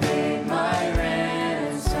wounds have paid my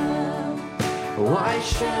ransom. Why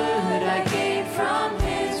should I gain from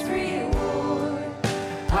his reward?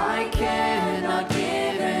 I cannot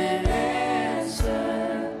give an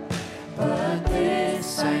answer, but this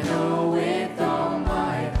I know with all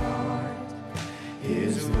my heart: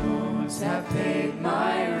 his wounds have paid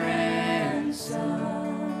my ransom.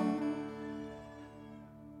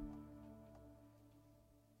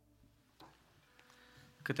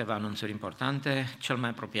 Câteva anunțuri importante. Cel mai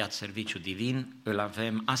apropiat serviciu divin îl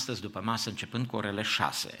avem astăzi după masă, începând cu orele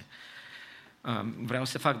 6. Vreau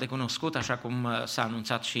să fac de cunoscut, așa cum s-a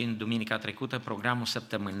anunțat și în duminica trecută, programul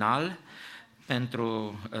săptămânal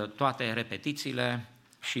pentru toate repetițiile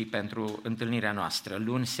și pentru întâlnirea noastră.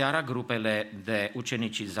 Luni seara, grupele de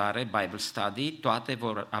ucenicizare, Bible Study, toate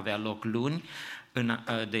vor avea loc luni,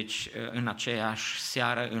 deci în aceeași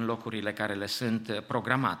seară în locurile care le sunt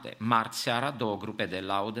programate. Marți seara, 2 grupe de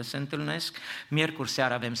laudă se întâlnesc, miercuri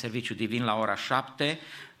seara avem serviciu divin la ora 7,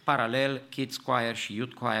 paralel Kids Choir și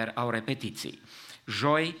Youth Choir au repetiții.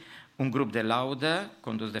 Joi, un grup de laudă,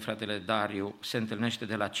 condus de fratele Dariu, se întâlnește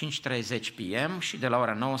de la 5:30 p.m. și de la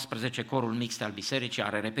ora 19 corul mixt al bisericii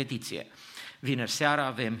are repetiție. Vineri seara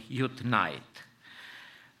avem Youth Night.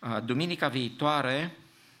 Duminica viitoare,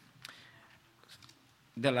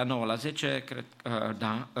 de la 9 la 10, cred,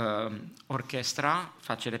 orchestra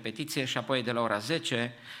face repetiție și apoi de la ora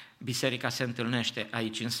 10 biserica se întâlnește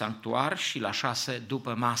aici în sanctuar și la 6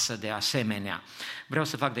 după masă de asemenea. Vreau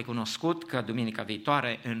să fac de cunoscut că duminica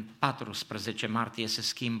viitoare, în 14 martie, se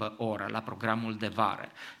schimbă ora la programul de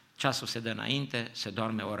vară. Ceasul se dă înainte, se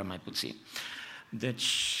doarme o oră mai puțin.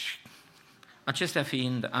 Deci, acestea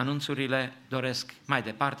fiind anunțurile, doresc mai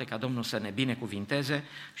departe ca Domnul să ne binecuvinteze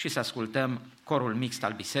și să ascultăm corul mixt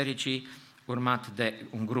al bisericii, urmat de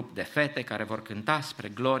un grup de fete care vor cânta spre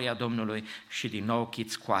gloria Domnului și din nou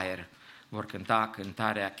Kids Choir vor cânta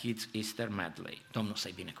cântarea Kids Easter Medley. Domnul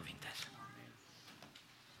să-i binecuvinteze.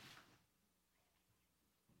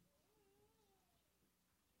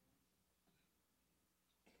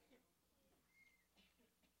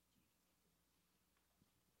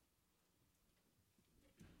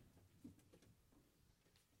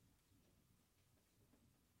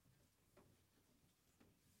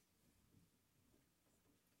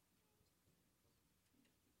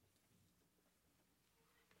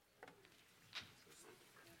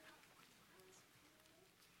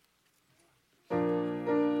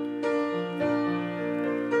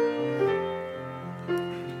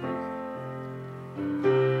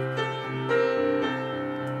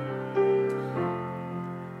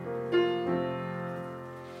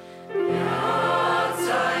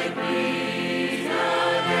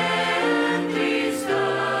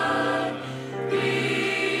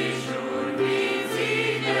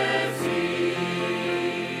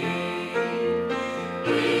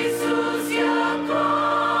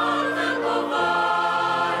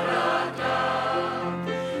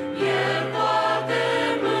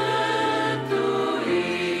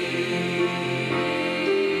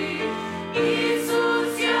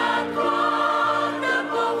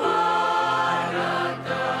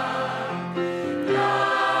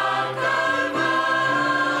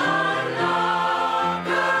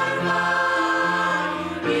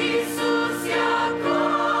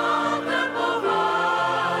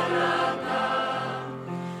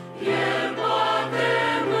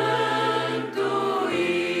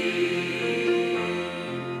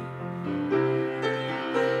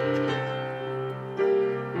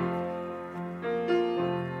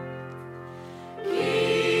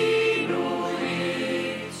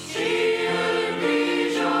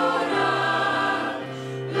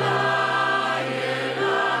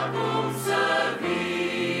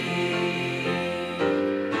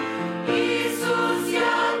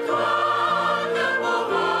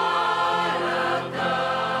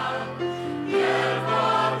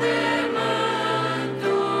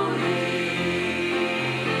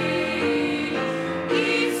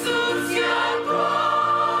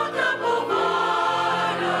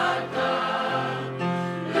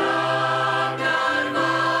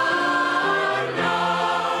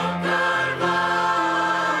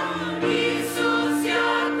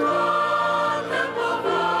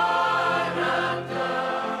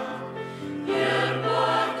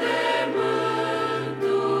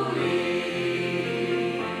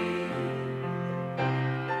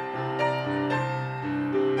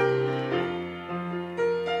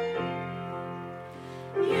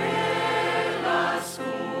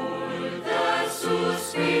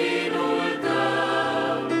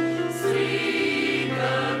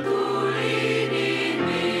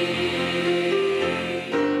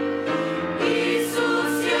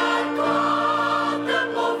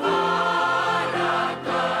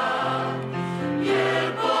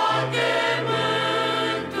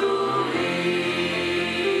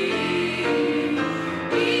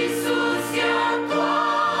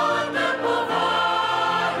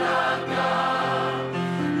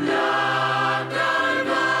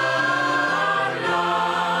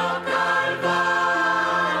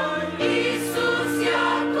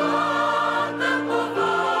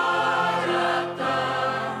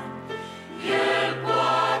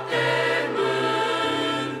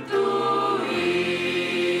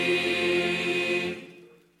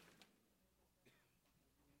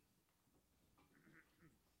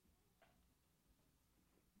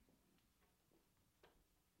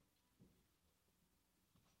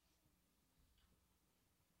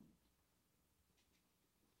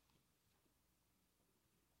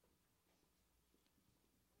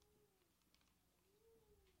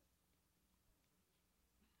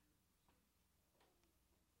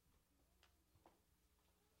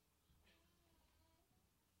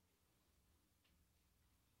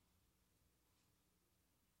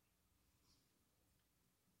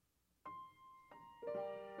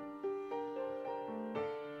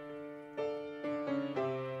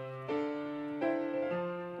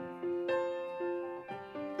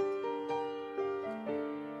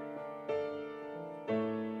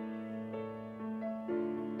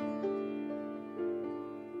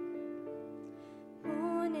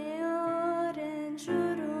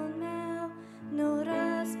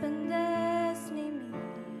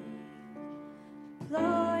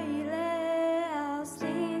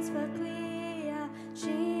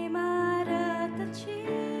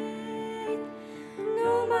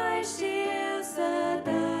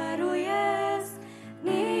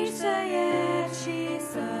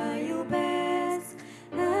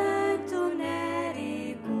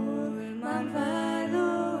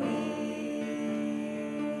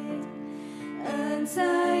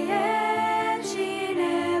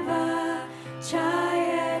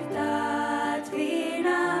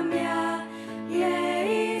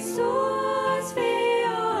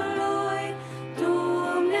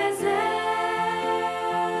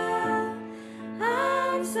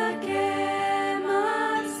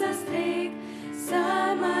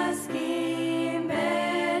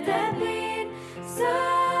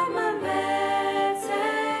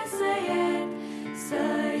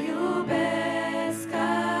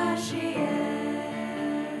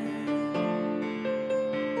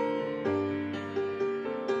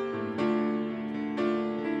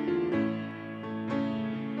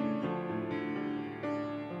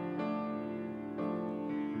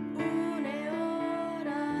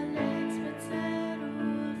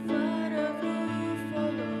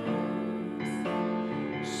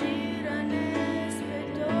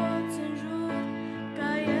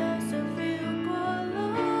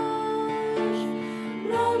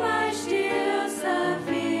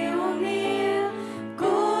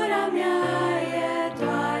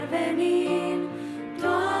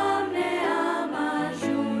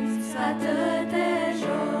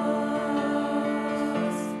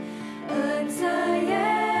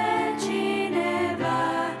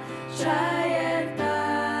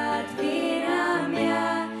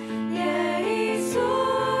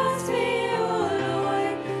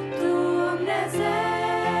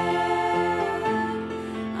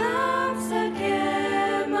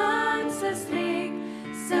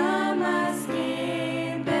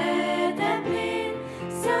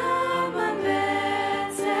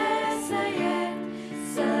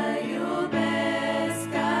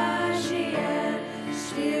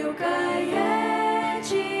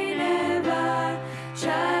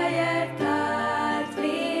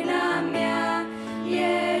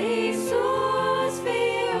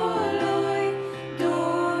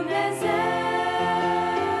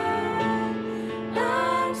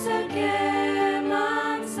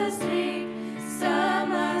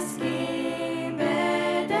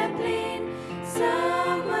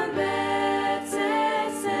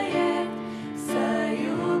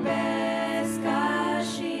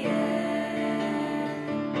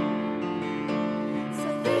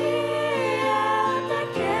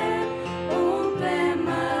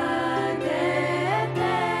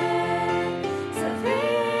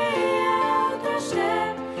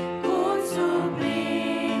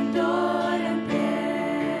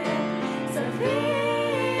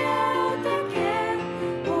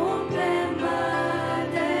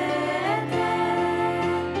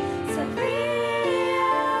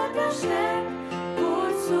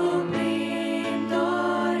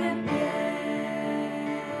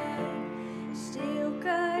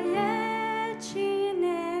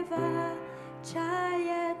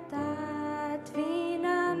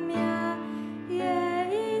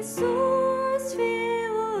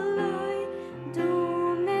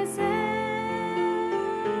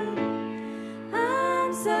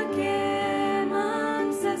 să chemăm,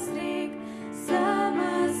 să strig, să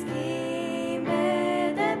mă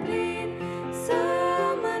schimbe de plin, să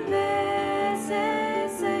mă învețe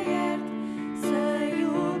să iert, să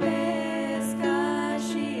iubesc ca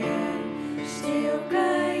și El. Știu că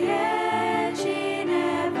e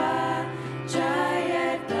cineva ce-a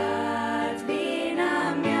iertat vina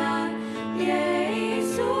mea, e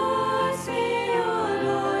Iisus, Fiul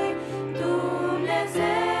lui Dumnezeu.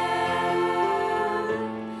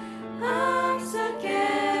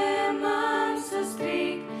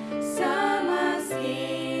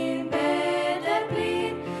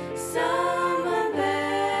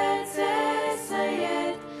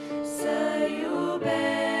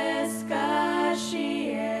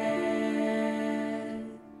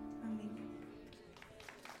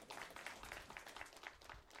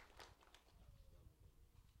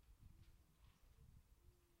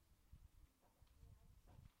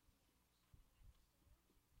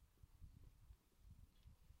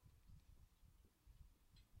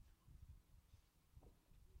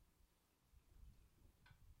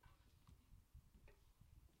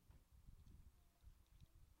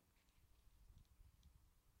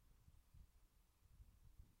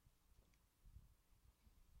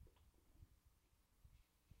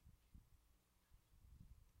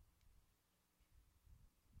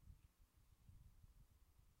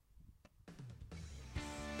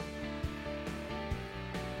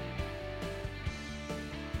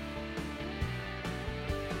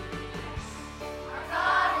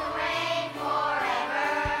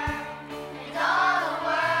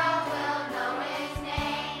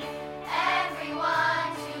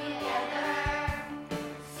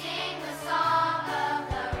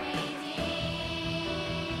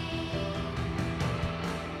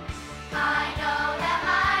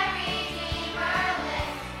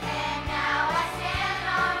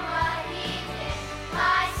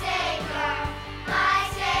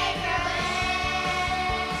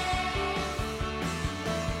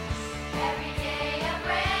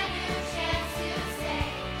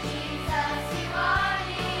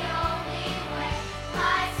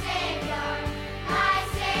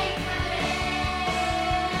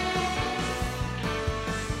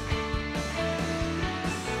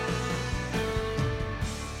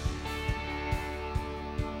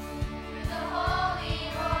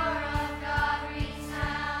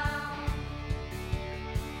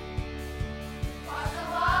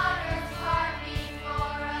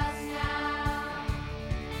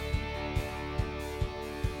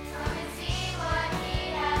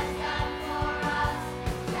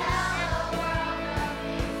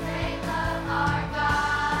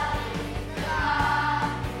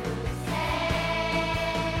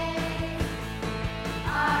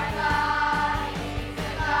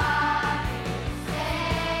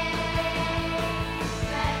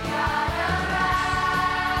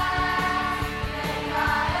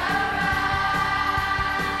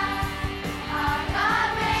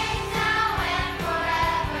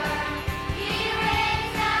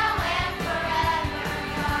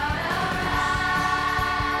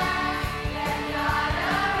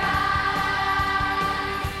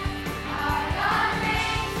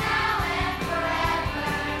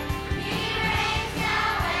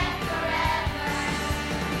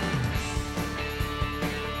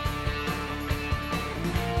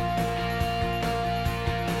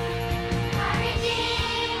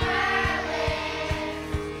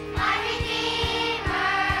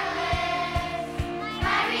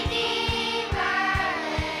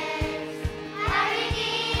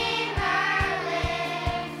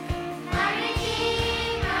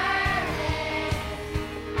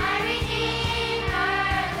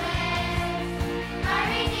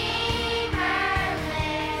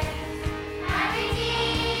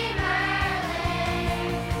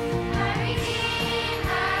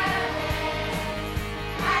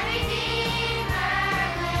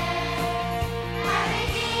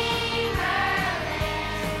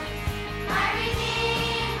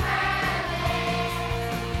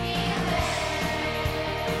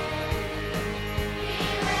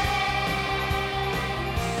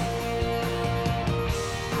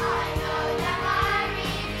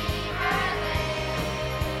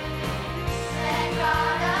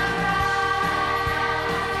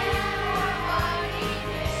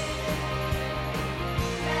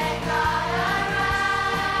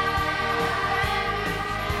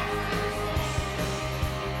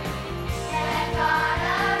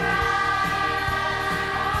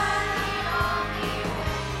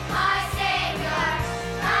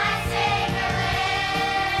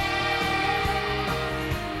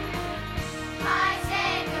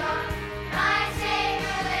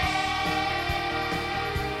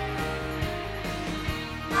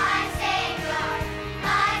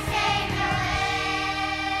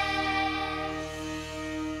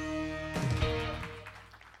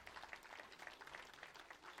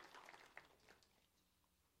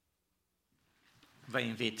 Vă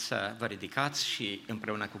invit să vă ridicați și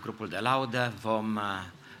împreună cu grupul de laudă vom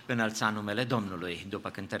înălța numele Domnului. După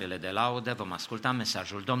cântările de laudă vom asculta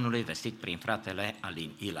mesajul Domnului vestit prin fratele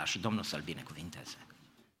Alin Ilaș. Domnul să-l binecuvinteze.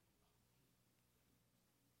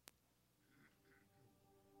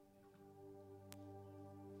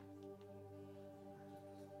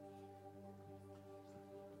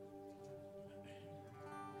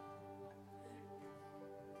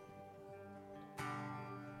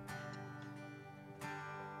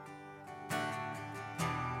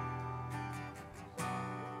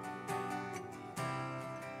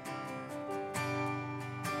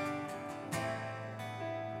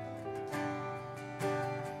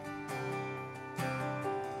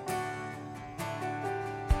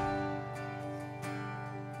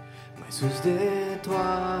 Sus de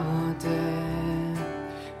toate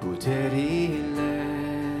puterile,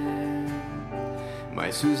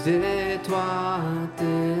 mai sus de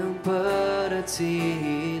toate împărățiile,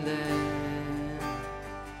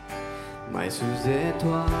 mai sus de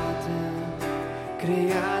toate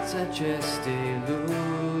creația acestei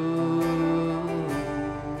lumi.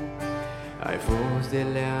 Ai fost de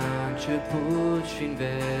la început și-n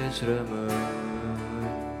veci rămâi.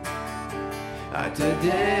 Atât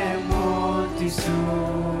de mult,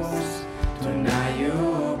 Iisus, Tu ne-ai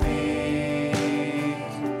iubit.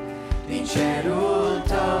 Din cerul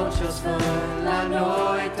Tău cel sfânt la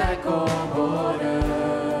noi Te-ai coborât.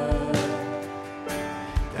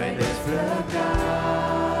 Te-ai dezbrăcat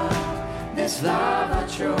de slava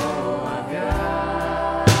ce-o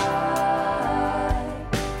aveai.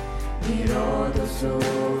 Din rodul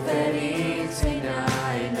suferinței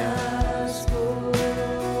ne-ai născut.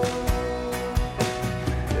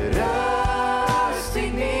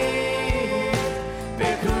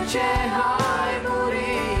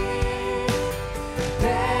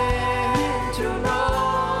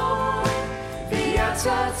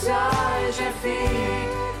 Ți-ai jertfit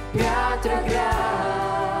piatră grea,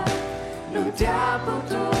 nu te-a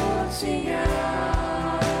putut ține.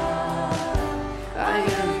 Ai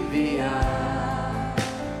înviat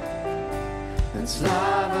în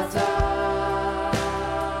slava Ta,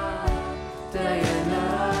 Te-ai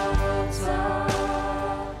înălțat.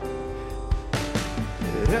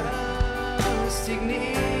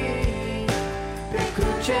 Răstignit pe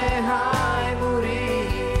cruce ai murit.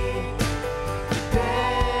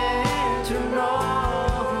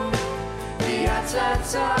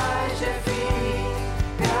 Ți-ai jertfit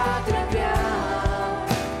piatră grea,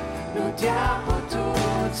 nu te-a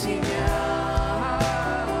putut ține.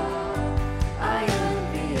 Ai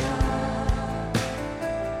înviat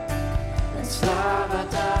în slava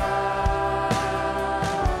Ta,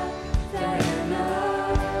 Te-ai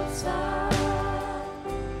înălțat.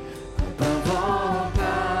 Above all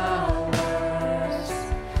powers,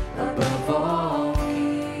 above all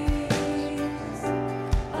kings,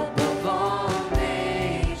 above all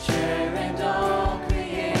nature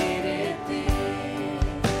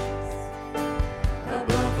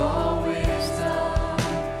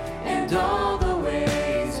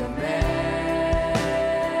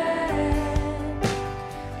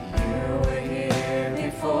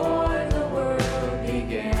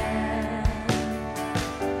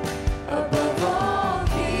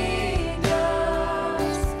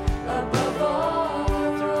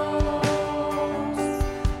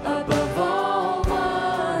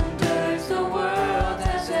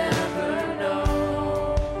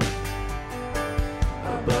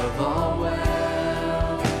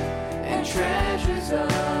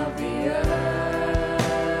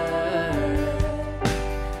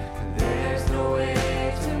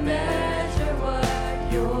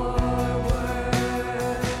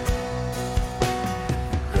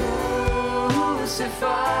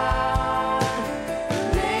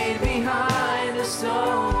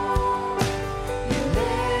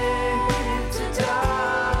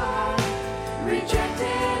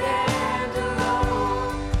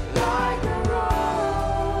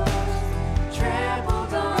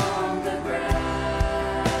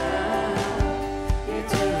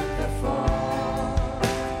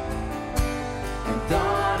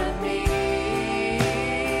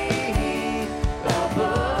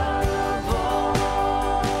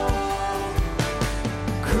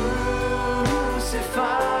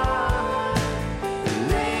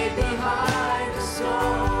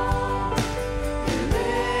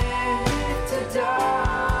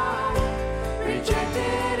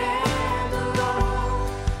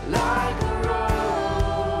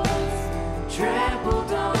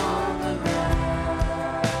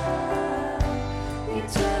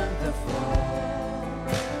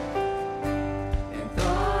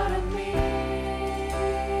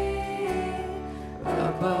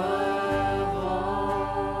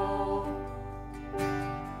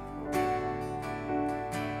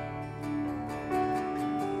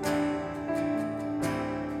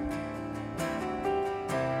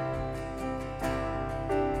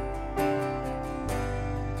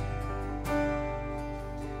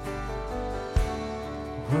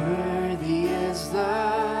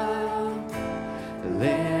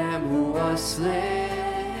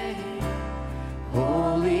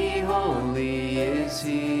is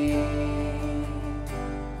He.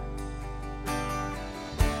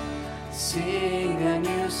 Sing a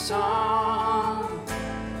new song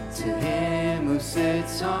to Him who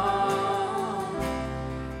sits on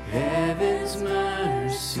heaven's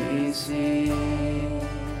mercy seat.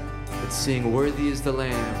 Let's sing, worthy is the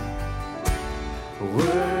Lamb.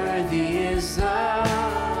 Worthy is the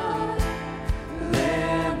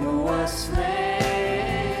Lamb who was slain.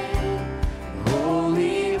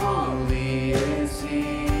 Holy, holy is He.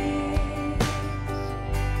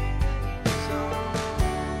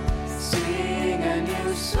 Sing a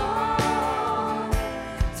new song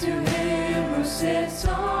to Him who sits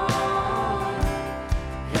on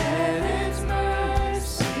heaven's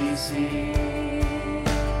mercy seat.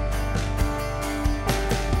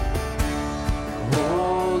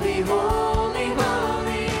 Holy, holy,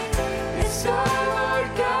 holy is our Lord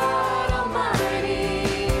God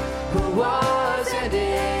Almighty, who was and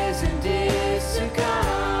is to come.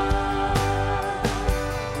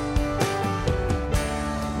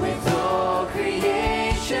 With all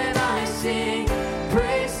creation I sing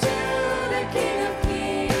praise to the King of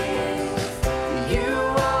Kings. You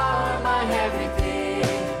are my everything,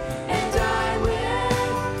 and I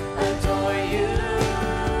will adore you.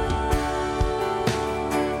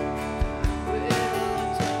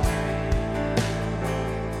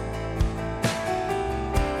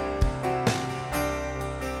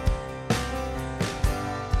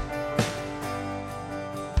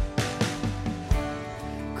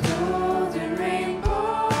 Clothed in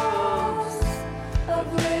rainbows of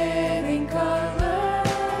living color,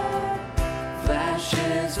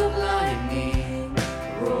 flashes of lightning,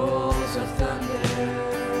 rolls of thunder.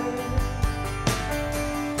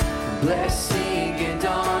 Blessing and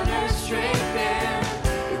honor, strength and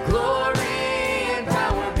glory and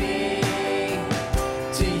power be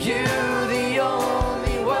to you, the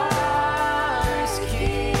only wise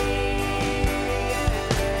King.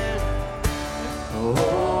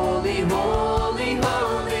 Holy, holy,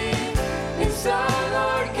 holy is our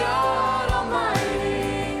Lord God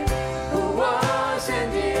Almighty, who was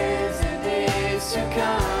and is to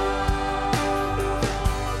come.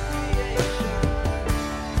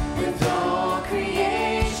 With all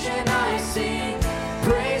creation I sing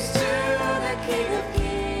praise to the King of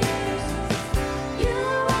Kings. You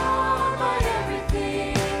are my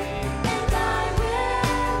everything, and I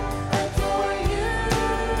will adore you.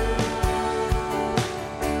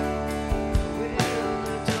 Will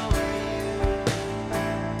adore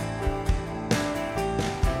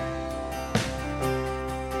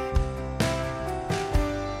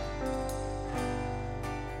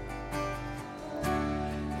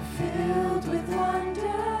Filled with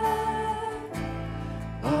wonder,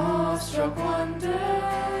 awestruck wonder,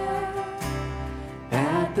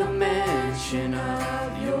 at the mention of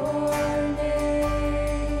your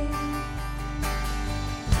name.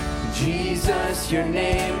 Jesus, your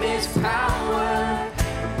name is power,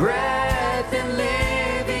 breath and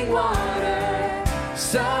living water,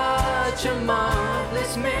 such a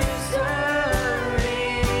marvelous mystery.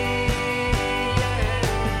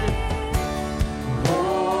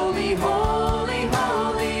 Holy, holy,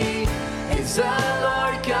 holy is the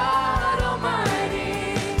Lord God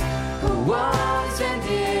Almighty, who was and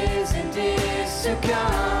is to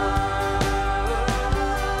come.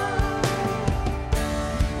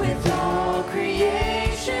 With all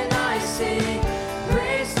creation I sing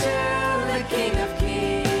praise to the King of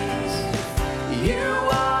Kings. You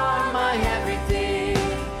are my everything,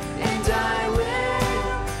 and I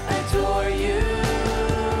will adore you.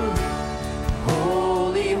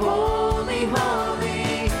 Holy, holy,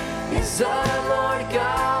 holy is the Lord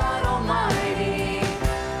God Almighty,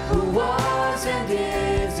 who was and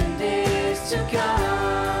is to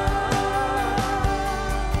come.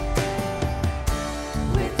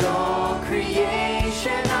 With all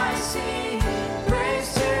creation I sing praise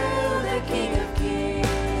to the King of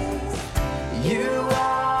Kings. You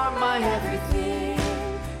are my everything,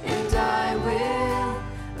 and I will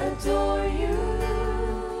adore you.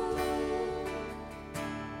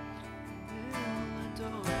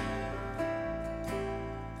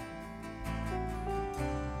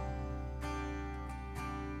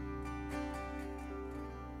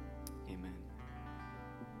 Amen.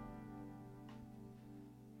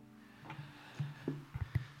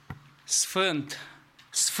 Sfânt,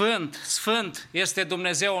 sfânt, sfânt este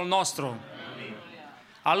Dumnezeul nostru.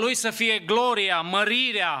 A Lui să fie gloria,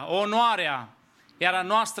 mărirea, onoarea, iar a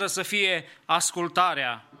noastră să fie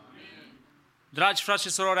ascultarea. Dragi frați și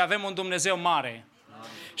surori, avem un Dumnezeu mare.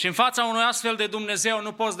 Și în fața unui astfel de Dumnezeu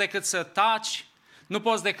nu poți decât să taci, nu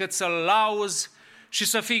poți decât să-L lauzi și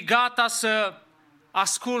să fii gata să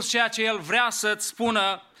asculți ceea ce El vrea să-ți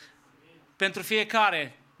spună pentru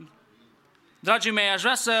fiecare. Dragii mei, aș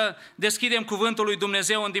vrea să deschidem cuvântul lui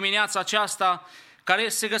Dumnezeu în dimineața aceasta, care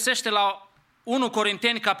se găsește la 1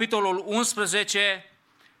 Corinteni, capitolul 11,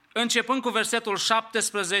 începând cu versetul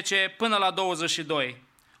 17 până la 22.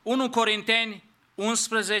 1 Corinteni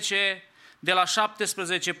 11, de la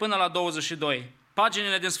 17 până la 22.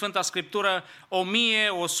 Paginile din Sfânta Scriptură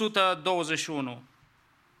 1121.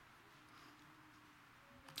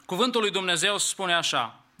 Cuvântul lui Dumnezeu spune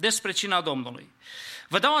așa, despre cina Domnului.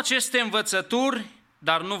 Vă dau aceste învățături,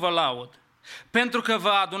 dar nu vă laud, pentru că vă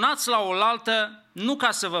adunați la oaltă nu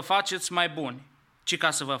ca să vă faceți mai buni, ci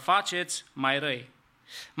ca să vă faceți mai răi.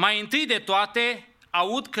 Mai întâi de toate,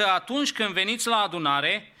 aud că atunci când veniți la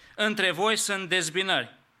adunare, între voi sunt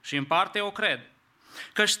dezbinări și în parte o cred.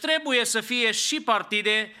 Căci trebuie să fie și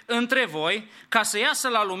partide între voi ca să iasă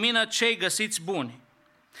la lumină cei găsiți buni.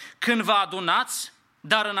 Când vă adunați,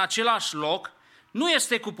 dar în același loc, nu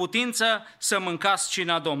este cu putință să mâncați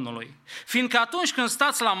cina Domnului. Fiindcă atunci când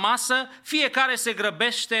stați la masă, fiecare se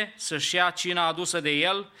grăbește să-și ia cina adusă de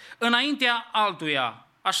el înaintea altuia,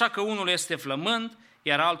 așa că unul este flămând,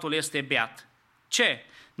 iar altul este beat. Ce?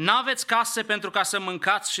 N-aveți case pentru ca să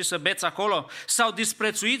mâncați și să beți acolo? Sau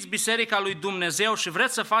disprețuiți biserica lui Dumnezeu și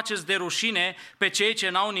vreți să faceți de rușine pe cei ce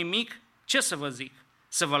n-au nimic? Ce să vă zic?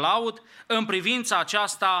 Să vă laud? În privința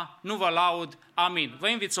aceasta nu vă laud. Amin. Vă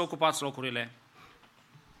invit să ocupați locurile.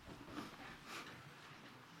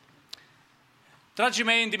 Dragii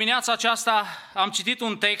mei, în dimineața aceasta am citit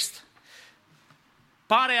un text,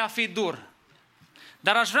 pare a fi dur,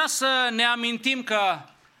 dar aș vrea să ne amintim că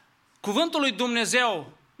cuvântul lui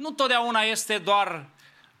Dumnezeu nu totdeauna este doar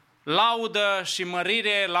laudă și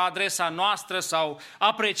mărire la adresa noastră sau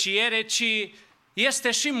apreciere, ci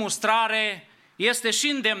este și mustrare, este și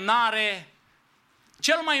îndemnare.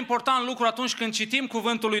 Cel mai important lucru atunci când citim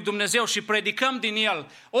cuvântul lui Dumnezeu și predicăm din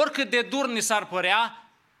el, oricât de dur ni s-ar părea,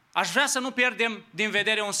 aș vrea să nu pierdem din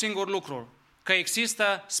vedere un singur lucru, că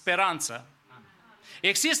există speranță.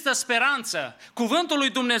 Există speranță. Cuvântul lui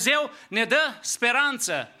Dumnezeu ne dă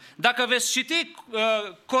speranță. Dacă veți citi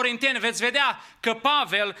Corinteni, veți vedea că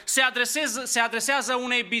Pavel se adresează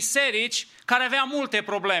unei biserici care avea multe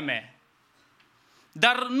probleme.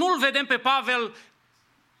 Dar nu-l vedem pe Pavel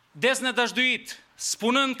deznădăjduit,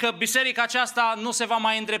 spunând că biserica aceasta nu se va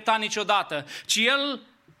mai îndrepta niciodată, ci el,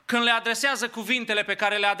 când le adresează cuvintele pe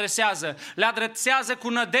care le adresează cu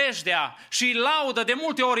nădejdea și îi laudă, de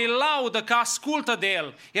multe ori îi laudă că ascultă de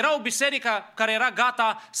el. Era o biserică care era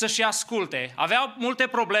gata să-și asculte. Aveau multe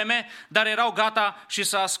probleme, dar erau gata și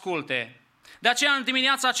să asculte. De aceea, în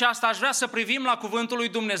dimineața aceasta, aș vrea să privim la cuvântul lui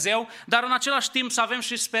Dumnezeu, dar în același timp să avem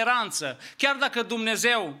și speranță. Chiar dacă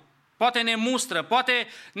Dumnezeu poate ne mustră, poate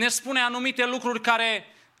ne spune anumite lucruri care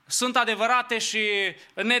sunt adevărate și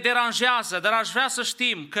ne deranjează, dar aș vrea să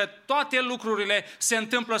știm că toate lucrurile se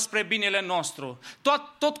întâmplă spre binele nostru.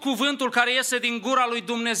 Tot cuvântul care iese din gura lui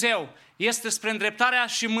Dumnezeu este spre îndreptarea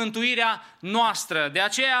și mântuirea noastră. De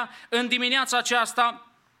aceea, în dimineața aceasta,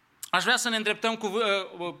 aș vrea să ne îndreptăm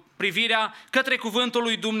privirea către cuvântul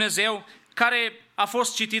lui Dumnezeu, care a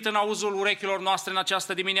fost citit în auzul urechilor noastre în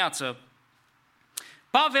această dimineață.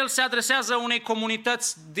 Pavel se adresează unei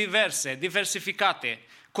comunități diversificate.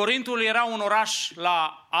 Corintul era un oraș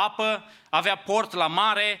la apă, avea port la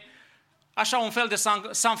mare, așa un fel de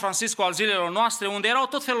San Francisco al zilelor noastre, unde erau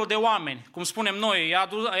tot felul de oameni, cum spunem noi,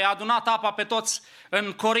 i-a adunat apa pe toți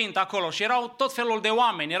în Corint acolo și erau tot felul de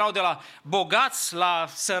oameni, erau de la bogați, la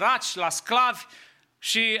săraci, la sclavi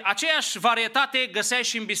și aceeași varietate găseai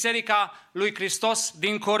și în biserica lui Hristos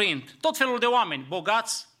din Corint. Tot felul de oameni,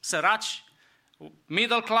 bogați, săraci,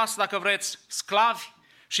 middle class dacă vreți, sclavi.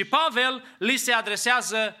 Și Pavel li se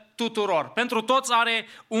adresează tuturor. Pentru toți are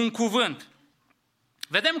un cuvânt.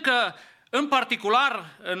 Vedem că, în particular,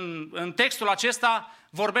 în textul acesta,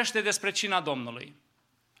 vorbește despre cina Domnului.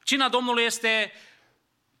 Cina Domnului este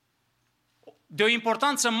de o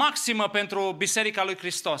importanță maximă pentru Biserica lui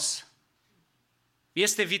Hristos.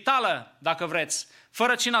 Este vitală, dacă vreți.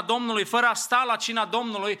 Fără cina Domnului, fără a sta la cina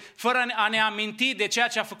Domnului, fără a ne aminti de ceea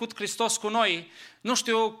ce a făcut Hristos cu noi, nu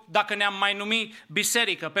știu dacă ne-am mai numit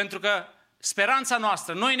biserică, pentru că speranța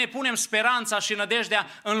noastră, noi ne punem speranța și nădejdea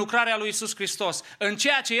în lucrarea lui Iisus Hristos, în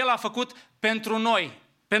ceea ce El a făcut pentru noi,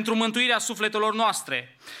 pentru mântuirea sufletelor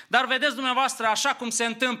noastre. Dar vedeți dumneavoastră, așa cum se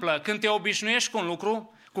întâmplă când te obișnuiești cu un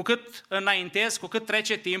lucru, cu cât înaintezi, cu cât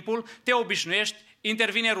trece timpul, te obișnuiești,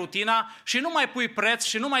 intervine rutina și nu mai pui preț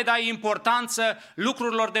și nu mai dai importanță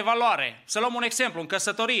lucrurilor de valoare. Să luăm un exemplu, în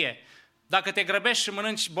căsătorie. Dacă te grăbești și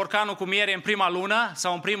mănânci borcanul cu miere în prima lună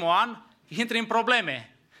sau în primul an, intri în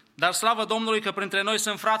probleme. dar slavă Domnului că printre noi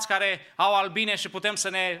sunt frați care au albine și putem să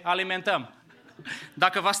ne alimentăm.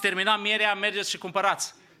 Dacă v-ați terminat mierea, mergeți și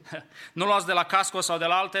cumpărați. Nu luați de la Casco sau de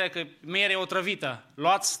la alte, că mierea e otrăvită.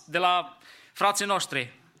 Luați de la frații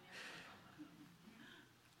noștri.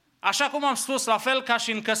 Așa cum am spus, la fel ca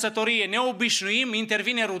și în căsătorie, ne obișnuim,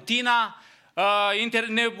 intervine rutina,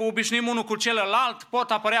 ne obișnuim unul cu celălalt,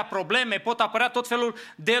 pot apărea probleme, pot apărea tot felul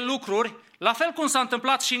de lucruri, la fel cum s-a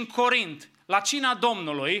întâmplat și în Corint, la cina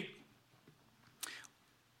Domnului.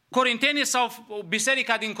 Corintenii sau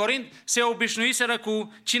biserica din Corint se obișnuiseră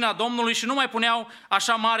cu cina Domnului și nu mai puneau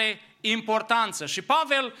așa mare importanță. Și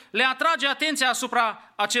Pavel le atrage atenția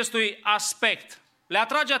asupra acestui aspect. Le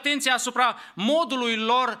atrage atenția asupra modului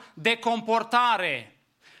lor de comportare.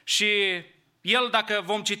 Și el, dacă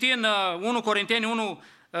vom citi în 1 Corinteni 1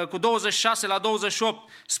 cu 26 la 28,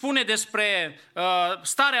 spune despre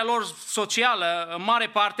starea lor socială, în mare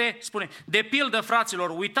parte, spune, de pildă, fraților,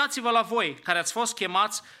 uitați-vă la voi care ați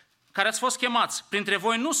fost chemați. Printre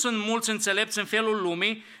voi nu sunt mulți înțelepți în felul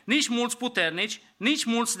lumii, nici mulți puternici, nici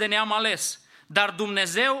mulți de neam ales. Dar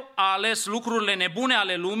Dumnezeu a ales lucrurile nebune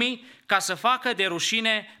ale lumii ca să facă de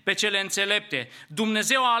rușine pe cele înțelepte.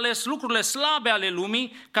 Dumnezeu a ales lucrurile slabe ale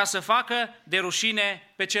lumii ca să facă de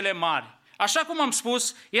rușine pe cele mari. Așa cum am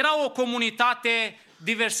spus, era o comunitate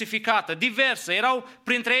diversificată, diversă, erau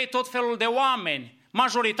printre ei tot felul de oameni.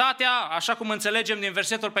 Majoritatea, așa cum înțelegem din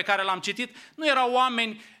versetul pe care l-am citit, nu erau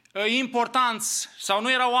oameni importanți sau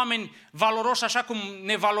nu erau oameni valoroși așa cum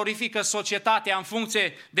ne valorifică societatea în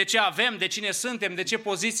funcție de ce avem, de cine suntem, de ce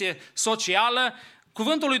poziție socială.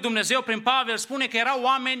 Cuvântul lui Dumnezeu prin Pavel spune că erau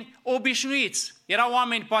oameni obișnuiți, erau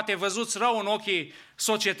oameni poate văzuți rău în ochii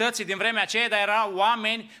societății din vremea aceea, dar erau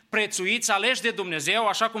oameni prețuiți, aleși de Dumnezeu,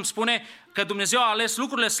 așa cum spune că Dumnezeu a ales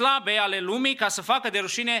lucrurile slabe ale lumii ca să facă de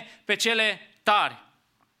rușine pe cele tari.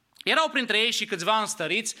 Erau printre ei și câțiva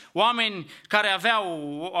înstăriți, oameni care aveau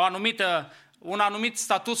un anumit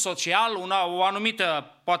statut social, o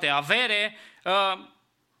anumită, poate, avere,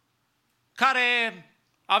 care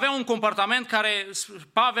aveau un comportament care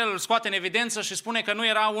Pavel îl scoate în evidență și spune că nu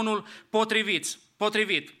era unul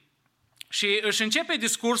potrivit. Și își începe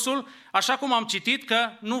discursul, așa cum am citit, că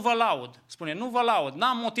nu vă laud. Spune, nu vă laud,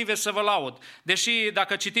 n-am motive să vă laud. Deși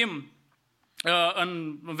dacă citim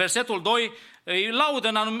în versetul 2, îi laudă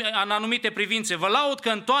în anumite privințe. Vă laud că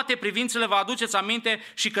în toate privințele vă aduceți aminte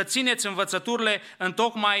și că țineți învățăturile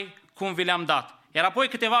întocmai cum vi le-am dat. Iar apoi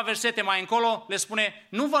câteva versete mai încolo le spune,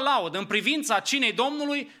 nu vă laud, în privința cinei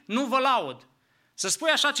Domnului, nu vă laud. Să spui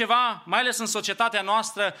așa ceva, mai ales în societatea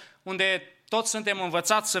noastră, unde toți suntem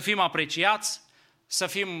învățați să fim apreciați, să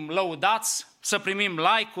fim lăudați, să primim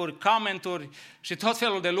like-uri, comment-uri și tot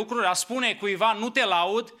felul de lucruri, a spune cuiva nu te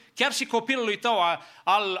laud, chiar și copilului tău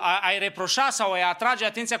ai reproșa sau ai atrage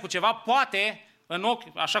atenția cu ceva, poate, în ochi,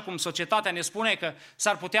 așa cum societatea ne spune că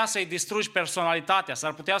s-ar putea să-i distrugi personalitatea,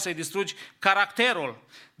 s-ar putea să-i distrugi caracterul.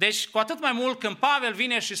 Deci, cu atât mai mult când Pavel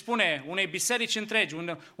vine și spune unei biserici întregi,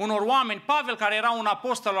 unor oameni, Pavel care era un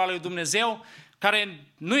apostol al lui Dumnezeu, care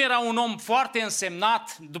nu era un om foarte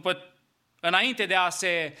însemnat înainte de a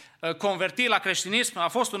se converti la creștinism, a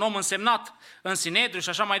fost un om însemnat în Sinedriu și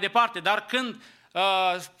așa mai departe, dar când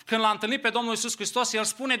l-a întâlnit pe Domnul Iisus Hristos, el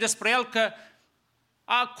spune despre el că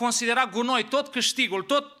a considerat gunoi tot câștigul,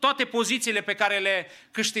 toate pozițiile pe care le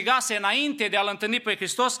câștigase înainte de a-L întâlni pe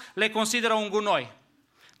Hristos, le consideră un gunoi.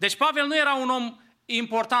 Deci Pavel nu era un om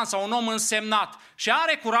important sau un om însemnat și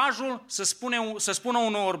are curajul să spună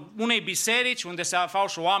unei biserici unde se aflau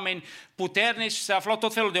și oameni puternici și se aflau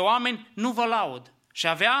tot felul de oameni, nu vă laud. Și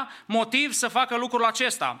avea motiv să facă lucrul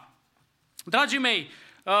acesta. Dragii mei,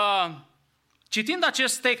 citind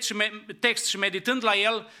acest text și meditând la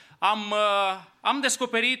el, am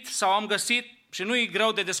descoperit sau am găsit, și nu e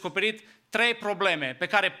greu de descoperit, 3 probleme pe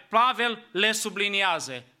care Pavel le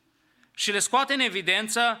subliniază și le scoate în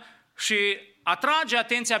evidență și atrage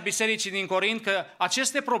atenția bisericii din Corint că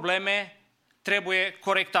aceste probleme trebuie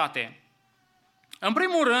corectate. În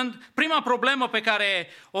primul rând, prima problemă pe care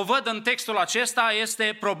o văd în textul acesta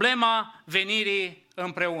este problema venirii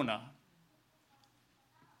împreună.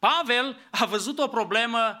 Pavel a văzut o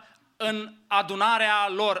problemă în adunarea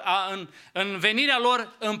lor, în venirea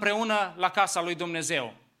lor împreună la casa lui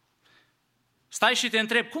Dumnezeu. Stai și te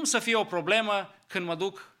întrebi, cum să fie o problemă când mă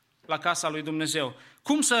duc la casa lui Dumnezeu?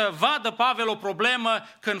 Cum să vadă Pavel o problemă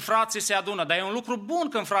când frații se adună? Dar e un lucru bun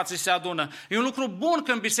când frații se adună. E un lucru bun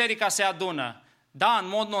când biserica se adună. Da, în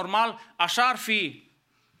mod normal, așa ar fi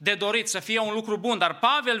de dorit să fie un lucru bun. Dar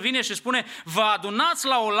Pavel vine și spune, vă adunați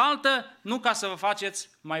la oaltă nu ca să vă faceți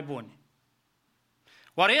mai buni.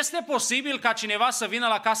 Oare este posibil ca cineva să vină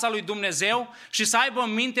la casa lui Dumnezeu și să aibă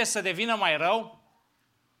în minte să devină mai rău?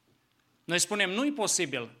 Noi spunem, nu-i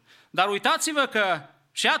posibil. Dar uitați-vă că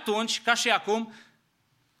și atunci, ca și acum,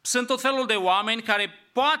 sunt tot felul de oameni care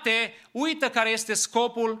poate uită care este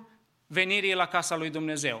scopul venirii la casa lui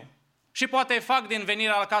Dumnezeu. Și poate fac din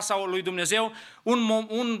venirea la casa lui Dumnezeu un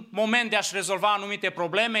moment de a-și rezolva anumite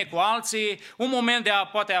probleme cu alții, un moment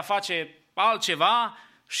de a face altceva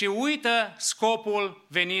și uită scopul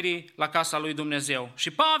venirii la casa lui Dumnezeu.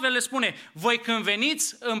 Și Pavel le spune, voi când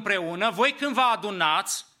veniți împreună, voi când vă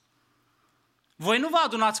adunați, voi nu vă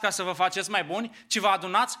adunați ca să vă faceți mai buni, ci vă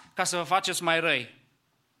adunați ca să vă faceți mai răi.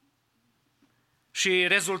 Și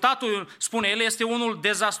rezultatul, spune el, este unul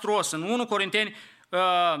dezastruos. În 1 Corinteni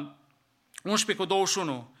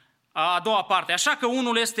 11:21, a doua parte. Așa că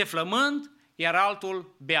unul este flămând, iar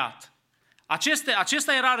altul beat.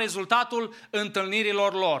 Acesta era rezultatul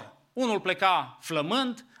întâlnirilor lor. Unul pleca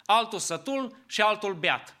flămând, altul sătul și altul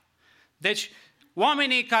beat. Deci,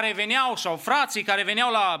 oamenii care veneau, sau frații care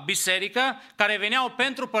veneau la biserică, care veneau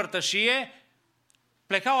pentru părtășie,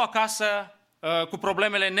 plecau acasă cu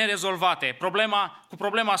problemele nerezolvate, cu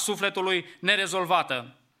problema sufletului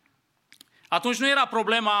nerezolvată. Atunci nu era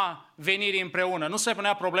problema venirii împreună, nu se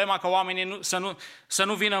punea problema ca oamenii să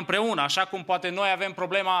nu vină împreună, așa cum poate noi avem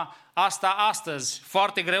problema asta astăzi.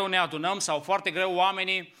 Foarte greu ne adunăm sau foarte greu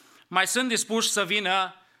oamenii mai sunt dispuși să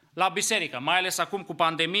vină la biserică, mai ales acum cu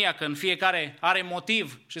pandemia, când fiecare are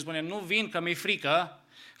motiv și spune nu vin că mi-e frică,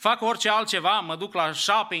 fac orice altceva, mă duc la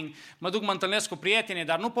shopping, mă întâlnesc cu prietenii,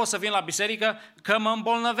 dar nu pot să vin la biserică că mă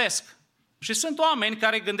îmbolnăvesc. Și sunt oameni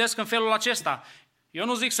care gândesc în felul acesta. Eu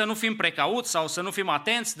nu zic să nu fim precauți sau să nu fim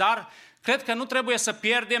atenți, dar cred că nu trebuie să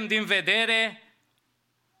pierdem din vedere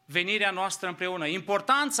venirea noastră împreună,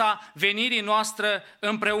 importanța venirii noastre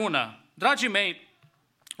împreună. Dragii mei,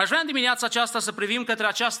 aș vrea în dimineața aceasta să privim către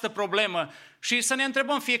această problemă și să ne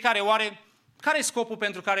întrebăm fiecare, oare care e scopul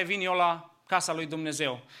pentru care vin eu la casa lui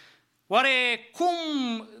Dumnezeu? Oare cum,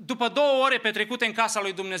 după 2 ore petrecute în casa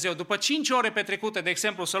lui Dumnezeu, după 5 ore petrecute, de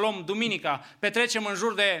exemplu, să luăm duminica, petrecem în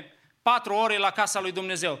jur de 4 ore la casa lui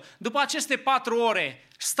Dumnezeu. După aceste 4 ore,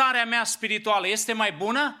 starea mea spirituală este mai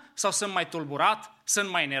bună sau sunt mai tulburat, sunt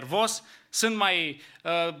mai nervos,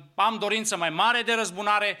 am dorință mai mare de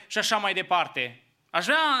răzbunare și așa mai departe? Aș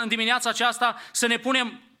vrea în dimineața aceasta să ne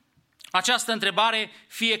punem această întrebare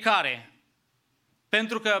fiecare.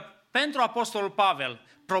 Pentru că pentru apostolul Pavel,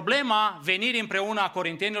 problema venirii împreună a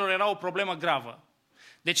corintenilor era o problemă gravă.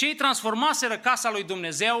 Deci ei transformaseră casa lui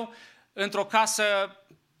Dumnezeu într-o casă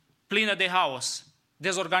plină de haos,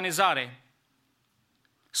 dezorganizare.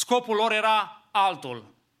 Scopul lor era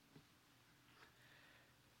altul.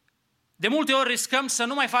 De multe ori riscăm să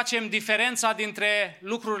nu mai facem diferența dintre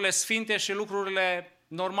lucrurile sfinte și lucrurile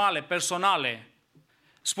normale, personale.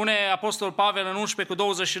 Spune apostolul Pavel în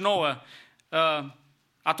 11:29,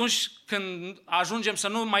 atunci când ajungem să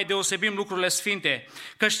nu mai deosebim lucrurile sfinte,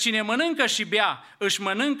 căci cine mănâncă și bea, își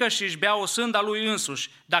mănâncă și își bea o sânda lui însuși,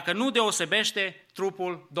 dacă nu deosebește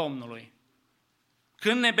trupul Domnului.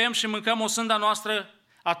 Când ne bem și mâncăm o sânda noastră,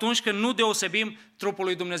 atunci când nu deosebim trupul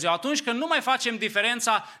lui Dumnezeu, atunci când nu mai facem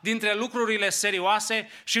diferența dintre lucrurile serioase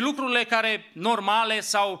și lucrurile care normale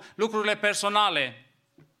sau lucrurile personale.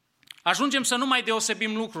 Ajungem să nu mai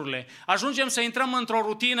deosebim lucrurile, ajungem să intrăm într-o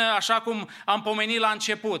rutină, așa cum am pomenit la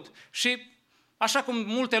început. Și așa cum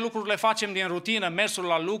multe lucruri le facem din rutină, mersul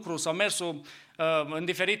la lucru sau mersul în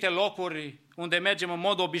diferite locuri unde mergem în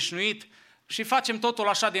mod obișnuit și facem totul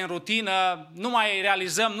așa din rutină, nu mai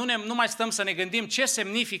realizăm, nu mai stăm să ne gândim ce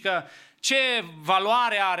semnifică, ce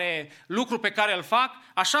valoare are lucrul pe care îl fac,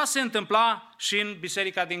 așa se întâmpla și în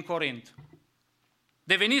biserica din Corint.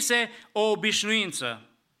 Devenise o obișnuință.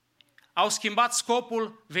 Au schimbat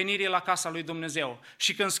scopul venirii la casa lui Dumnezeu.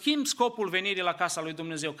 Și când schimbi scopul venirii la casa lui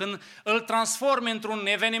Dumnezeu, când îl transformi într-un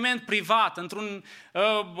eveniment privat,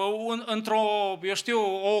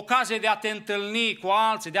 o ocazie de a te întâlni cu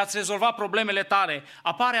alții, de a-ți rezolva problemele tale,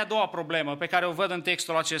 apare a doua problemă pe care o văd în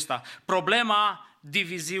textul acesta. Problema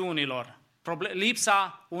diviziunilor,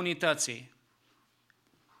 lipsa unității.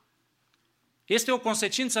 Este o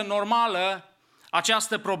consecință normală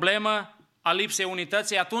această problemă a lipsei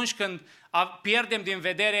unității atunci când pierdem din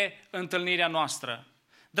vedere întâlnirea noastră.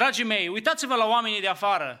 Dragii mei, uitați-vă la oamenii de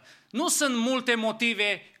afară. Nu sunt multe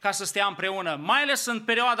motive ca să stea împreună, mai ales în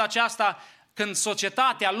perioada aceasta când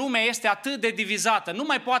societatea, lumea este atât de divizată. Nu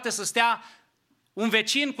mai poate să stea un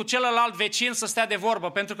vecin cu celălalt vecin să stea de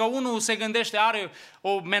vorbă, pentru că unul se gândește, are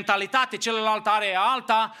o mentalitate, celălalt are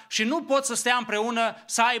alta și nu pot să stea împreună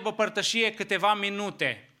să aibă părtășie câteva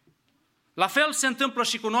minute. La fel se întâmplă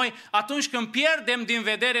și cu noi atunci când pierdem din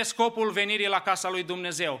vedere scopul venirii la casa lui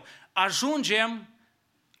Dumnezeu.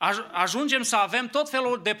 Ajungem să avem tot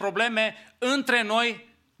felul de probleme între noi,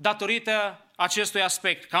 datorită acestui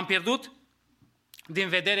aspect, că am pierdut din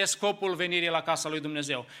vedere scopul venirii la casa lui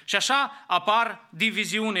Dumnezeu. Și așa apar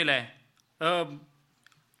diviziunile,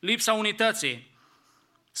 lipsa unității.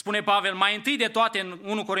 Spune Pavel, mai întâi de toate, în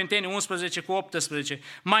 1 Corinteni 11 cu 18,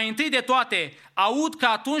 mai întâi de toate aud că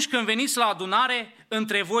atunci când veniți la adunare,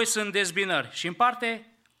 între voi sunt dezbinări. Și în parte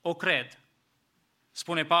o cred,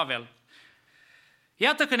 spune Pavel.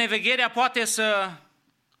 Iată că nevegherea poate să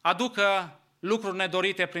aducă lucruri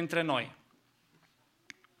nedorite printre noi.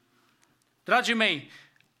 Dragii mei,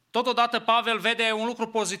 totodată Pavel vede un lucru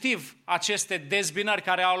pozitiv, aceste dezbinări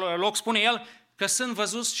care au loc, spune el, că sunt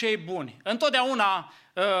văzuți cei buni. Întotdeauna,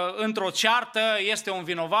 într-o ceartă, este un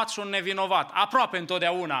vinovat și un nevinovat. Aproape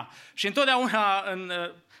întotdeauna. Și întotdeauna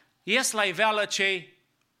ies la iveală cei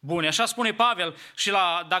buni. Așa spune Pavel și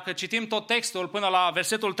dacă citim tot textul până la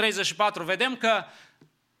versetul 34, vedem că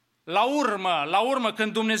la urmă,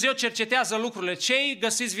 când Dumnezeu cercetează lucrurile, cei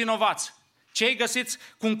găsiți vinovați, cei găsiți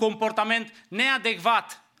cu un comportament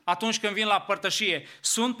neadecvat atunci când vin la părtășie,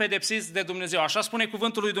 sunt pedepsiți de Dumnezeu. Așa spune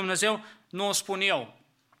cuvântul lui Dumnezeu, nu o spun eu.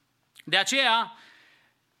 De aceea,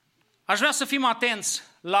 aș vrea să fim atenți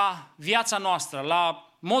la viața noastră,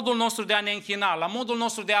 la modul nostru de a ne închina, la modul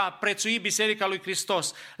nostru de a prețui Biserica lui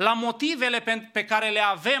Hristos, la motivele pe care le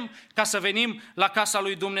avem ca să venim la casa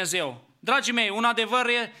lui Dumnezeu. Dragii mei,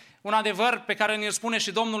 un adevăr pe care ne-l spune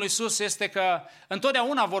și Domnul Iisus este că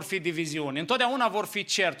întotdeauna vor fi diviziuni, întotdeauna vor fi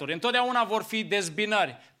certuri, întotdeauna vor fi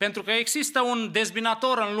dezbinări, pentru că există un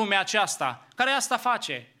dezbinator în lumea aceasta care asta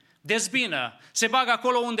face. Dezbină, se bagă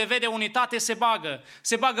acolo unde vede unitate, se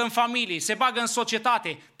bagă în familii, se bagă în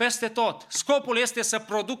societate, peste tot. Scopul este să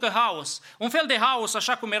producă haos, un fel de haos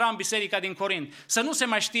așa cum era în biserica din Corint, să nu se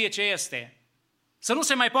mai știe ce este, să nu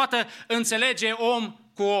se mai poată înțelege om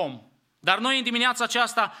cu om. Dar noi în dimineața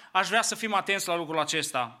aceasta aș vrea să fim atenți la lucrul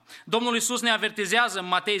acesta. Domnul Iisus ne avertizează în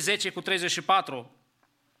Matei 10 cu 34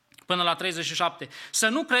 până la 37. Să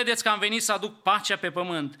nu credeți că am venit să aduc pacea pe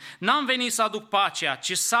pământ. N-am venit să aduc pacea,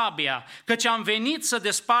 ci sabia, căci am venit să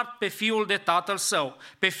despart pe fiul de tatăl său,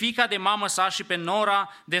 pe fiica de mamă sa și pe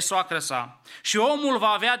nora de soacră sa. Și omul va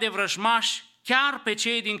avea de vrăjmași chiar pe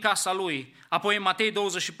cei din casa lui. Apoi în Matei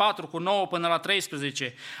 24 cu 9 până la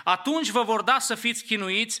 13. Atunci vă vor da să fiți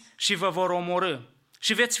chinuiți și vă vor omorî.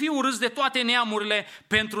 Și veți fi urâți de toate neamurile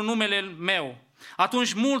pentru numele meu.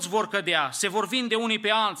 Atunci mulți vor cădea, se vor vinde unii pe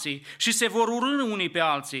alții și se vor urî unii pe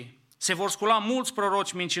alții. Se vor scula mulți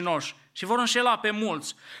proroci mincinoși și vor înșela pe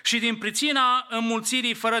mulți. Și din pricina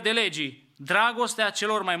înmulțirii fără de legii, dragostea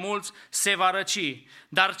celor mai mulți se va răci.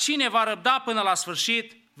 Dar cine va răbda până la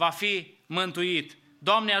sfârșit va fi mântuit.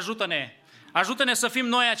 Doamne, ajută-ne! Ajută-ne să fim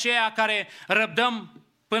noi aceia care răbdăm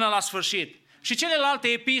până la sfârșit. Și celelalte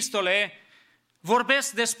epistole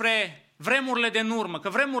vorbesc despre vremurile din urmă, că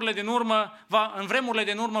în vremurile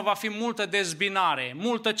din urmă va fi multă dezbinare,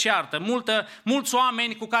 multă ceartă, mulți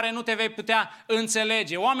oameni cu care nu te vei putea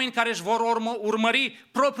înțelege, oameni care își vor urmări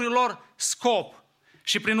propriul lor scop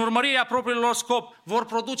și prin urmărirea propriului lor scop vor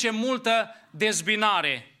produce multă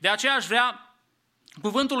dezbinare. De aceea aș vrea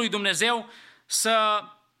cuvântul lui Dumnezeu să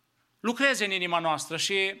lucreze în inima noastră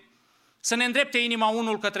și să ne îndrepte inima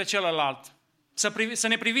unul către celălalt, să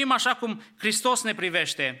ne privim așa cum Hristos ne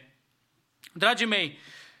privește. Dragii mei,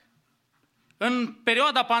 în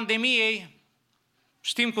perioada pandemiei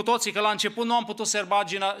știm cu toții că la început nu am putut serba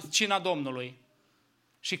cina Domnului.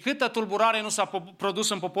 Și câtă tulburare nu s-a produs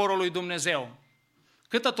în poporul lui Dumnezeu.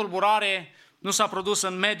 Câtă tulburare nu s-a produs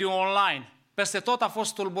în mediul online. Peste tot a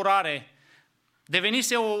fost tulburare.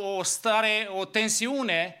 Devenise o stare, o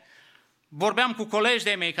tensiune. Vorbeam cu colegi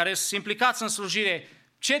de mei care sunt implicați în slujire.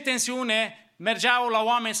 Ce tensiune! Mergeau la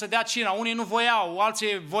oameni să dea cina, unii nu voiau,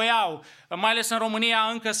 alții voiau, mai ales în România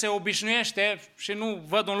încă se obișnuiește și nu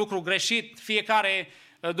văd un lucru greșit, fiecare,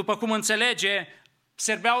 după cum înțelege,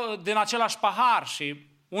 serbeau din același pahar și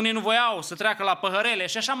unii nu voiau să treacă la păhărele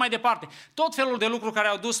și așa mai departe. Tot felul de lucruri care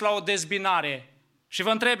au dus la o dezbinare. Și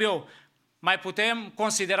vă întreb eu, mai putem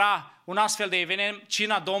considera un astfel de eveniment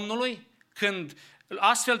cina Domnului când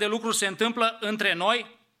astfel de lucruri se întâmplă între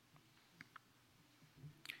noi?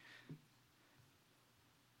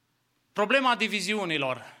 Problema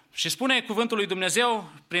diviziunilor. Și spune cuvântul lui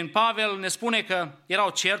Dumnezeu, prin Pavel, ne spune că erau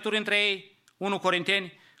certuri între ei, 1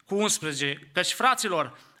 Corinteni cu 11, căci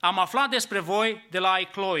fraților, am aflat despre voi de la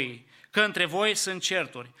Icloi, că între voi sunt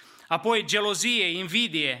certuri. Apoi gelozie,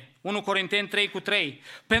 invidie, 1 Corinteni 3 cu 3,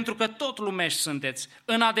 pentru că tot lumești sunteți.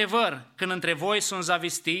 În adevăr, când între voi sunt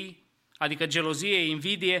zavistii, adică gelozie,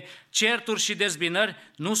 invidie, certuri și dezbinări,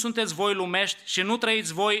 nu sunteți voi lumești și nu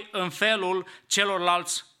trăiți voi în felul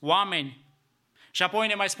celorlalți oameni. Și apoi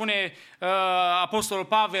ne mai spune Apostolul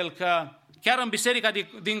Pavel că chiar în biserica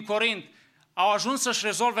din Corint, au ajuns să-și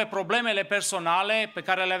rezolve problemele personale pe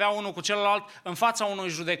care le aveau unul cu celălalt în fața unui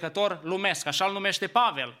judecător lumesc, așa îl numește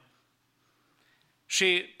Pavel. Și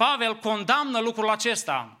Pavel condamnă lucrul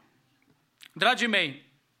acesta. Dragii mei,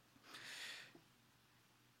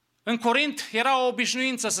 în Corint era o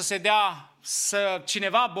obișnuință să se dea,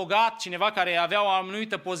 cineva bogat, cineva care avea o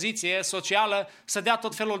anumită poziție socială, să dea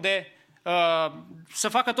tot felul de, să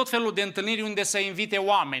facă tot felul de întâlniri unde să invite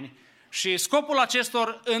oameni. Și scopul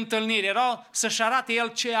acestor întâlniri era să-și arate el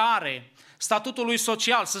ce are, statutul lui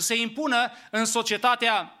social, să se impună în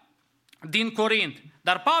societatea din Corint.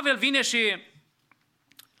 Dar Pavel vine și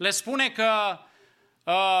le spune că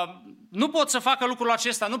nu pot să facă lucrul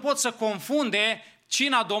acesta, nu pot să confunde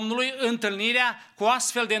cina Domnului, întâlnirea, cu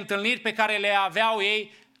astfel de întâlniri pe care le aveau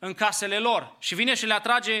ei în casele lor. Și vine și le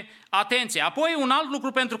atrage atenție. Apoi un alt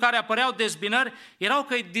lucru pentru care apăreau dezbinări erau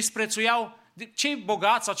că îi disprețuiau, cei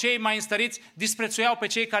bogați sau cei mai înstăriți disprețuiau pe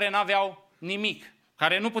cei care n-aveau nimic,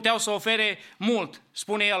 care nu puteau să ofere mult,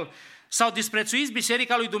 spune el. Sau disprețuiți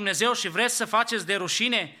biserica lui Dumnezeu și vreți să faceți de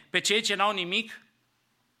rușine pe cei ce n-au nimic?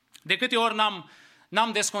 De câte ori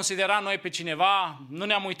n-am desconsiderat noi pe cineva, nu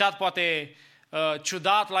ne-am uitat poate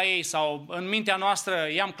ciudat la ei sau în mintea noastră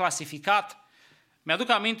i-am clasificat. Mi-aduc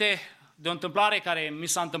aminte de o întâmplare care mi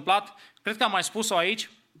s-a întâmplat, cred că am mai spus-o aici.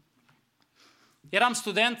 Eram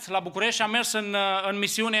student la București și am mers în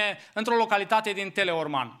misiune într-o localitate din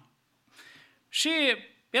Teleorman. Și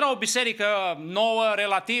era o biserică nouă,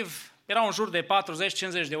 relativ, erau în jur de 40-50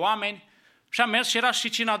 de oameni și am mers și era și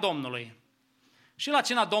cina Domnului. Și la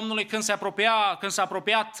cina Domnului, când s-a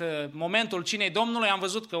apropiat momentul cinei Domnului, am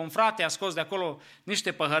văzut că un frate a scos de acolo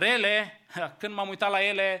niște păhărele. Când m-am uitat la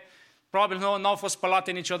ele, probabil nu au fost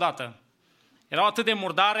spălate niciodată. Erau atât de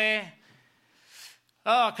murdare.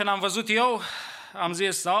 Când am văzut eu, am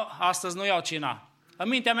zis, astăzi nu iau cina. În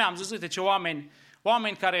mintea mea am zis, uite ce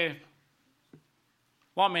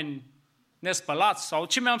oameni nespălați, sau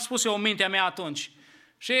ce mi-am spus eu în mintea mea atunci.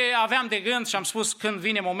 Și aveam de gând și am spus, când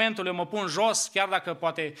vine momentul, eu mă pun jos, chiar dacă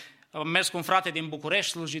poate mers cu un frate din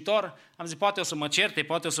București, slujitor, am zis, poate o să mă certe,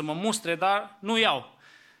 poate o să mă mustre, dar nu iau.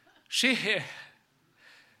 Și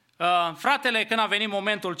fratele, când a venit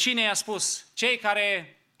momentul cinei, a spus, cei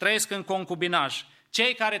care trăiesc în concubinaj,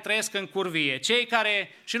 cei care trăiesc în curvie, cei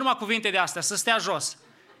care, și numai cuvinte de astea, să stea jos.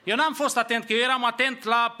 Eu n-am fost atent, că eu eram atent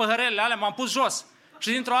la păhărelele alea, m-am pus jos și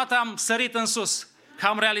dintr-o dată am sărit în sus, că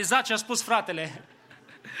am realizat ce a spus fratele.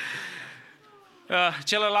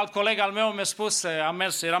 Celălalt coleg al meu mi-a spus, am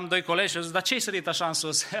mers, eram doi colegi și a zis, dar ce-ai sărit așa în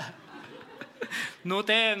sus?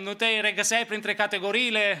 Nu te regăseai printre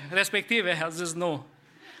categoriile respective? A zis, nu.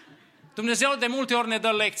 Dumnezeu de multe ori ne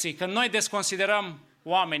dă lecții, când noi desconsiderăm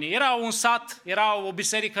oamenii. Era un sat, era o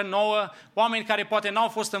biserică nouă, oameni care poate n-au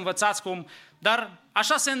fost învățați cum, dar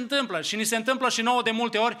așa se întâmplă și ni se întâmplă și nouă de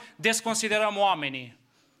multe ori, desconsiderăm oamenii.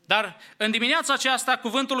 Dar în dimineața aceasta,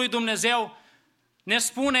 cuvântul lui Dumnezeu ne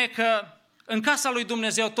spune că în casa lui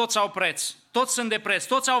Dumnezeu toți au preț, toți sunt de preț,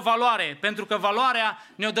 toți au valoare, pentru că valoarea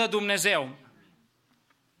ne-o dă Dumnezeu.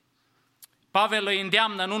 Pavel îi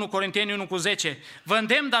îndeamnă în 1 Corinteni 1:10, vă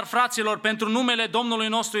îndemn, dar fraților, pentru numele Domnului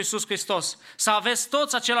nostru Iisus Hristos, să aveți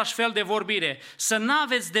toți același fel de vorbire, să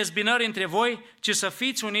n-aveți dezbinări între voi, ci să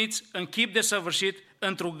fiți uniți în chip desăvârșit,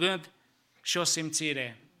 într-un gând și o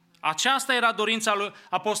simțire. Aceasta era dorința lui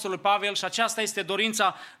Apostolului Pavel și aceasta este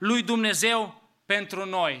dorința lui Dumnezeu pentru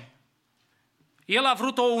noi. El a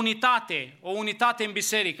vrut o unitate în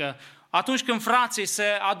biserică. Atunci când frații se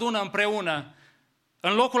adună împreună,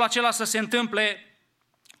 în locul acela să se întâmple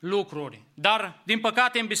lucruri. Dar, din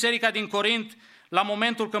păcate, în biserica din Corint, la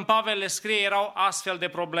momentul când Pavel le scrie, erau astfel de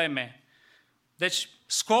probleme. Deci,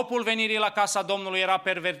 scopul venirii la casa Domnului era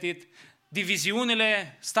pervertit,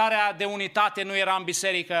 diviziunile, starea de unitate nu era în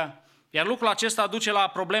biserică, iar lucrul acesta duce la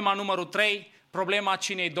problema numărul 3, problema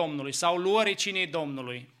cinei Domnului sau luării cinei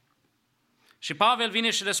Domnului. Și Pavel vine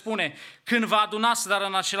și le spune, când vă adunați dar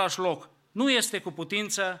în același loc, nu este cu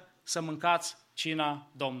putință să mâncați cina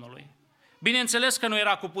Domnului. Bineînțeles că nu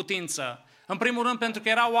era cu putință. În primul rând pentru că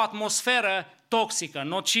era o atmosferă toxică,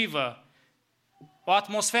 nocivă, o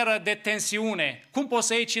atmosferă de tensiune. Cum poți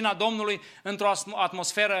să iei cina Domnului într-o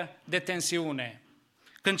atmosferă de tensiune?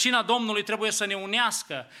 Când cina Domnului trebuie să ne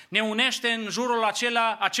unească, ne unește în jurul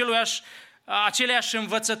aceleiași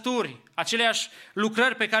învățături, aceleiași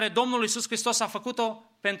lucrări pe care Domnul Iisus Hristos a făcut-o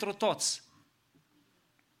pentru toți.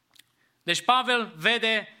 Deci Pavel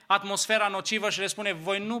vede atmosfera nocivă și le spune,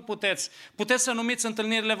 voi nu puteți să numiți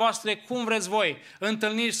întâlnirile voastre cum vreți voi,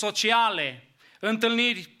 întâlniri sociale,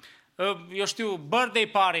 întâlniri, birthday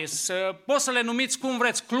parties, poți să le numiți cum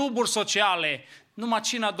vreți, cluburi sociale, numai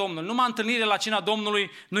cina Domnului. Numai întâlnirea la cina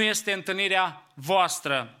Domnului nu este întâlnirea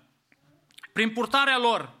voastră. Prin purtarea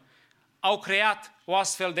lor au creat o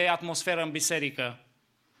astfel de atmosferă în biserică.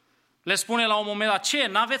 Le spune la un moment dat, ce,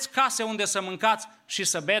 n-aveți case unde să mâncați și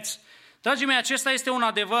să beți? Dragii mei, acesta este un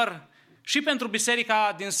adevăr și pentru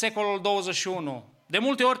biserica din secolul 21. De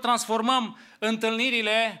multe ori transformăm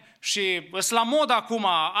întâlnirile și sunt la mod acum,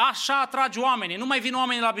 așa atragi oamenii. Nu mai vin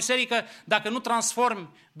oamenii la biserică dacă nu transformi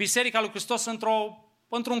Biserica lui Hristos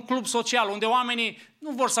într-un club social, unde oamenii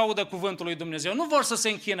nu vor să audă cuvântul lui Dumnezeu, nu vor să se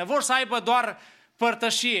închină, vor să aibă doar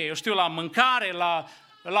părtășie, eu știu, la mâncare,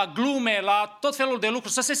 la glume, la tot felul de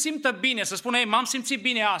lucruri, să se simtă bine, să spună, ei, m-am simțit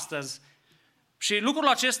bine astăzi. Și lucrul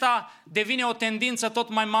acesta devine o tendință tot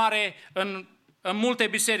mai mare în multe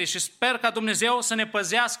biserici și sper ca Dumnezeu să ne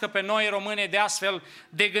păzească pe noi români de astfel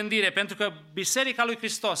de gândire, pentru că Biserica lui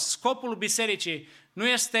Hristos, scopul bisericii nu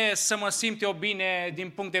este să mă simt eu bine din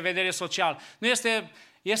punct de vedere social, nu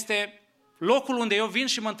este locul unde eu vin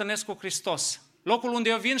și mă întâlnesc cu Hristos, locul unde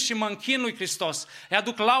eu vin și mă închin lui Hristos, îi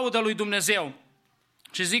aduc laudă lui Dumnezeu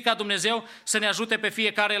și zic ca Dumnezeu să ne ajute pe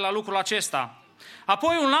fiecare la lucrul acesta.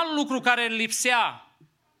 Apoi un alt lucru care lipsea,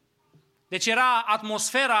 deci era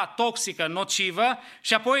atmosfera toxică, nocivă,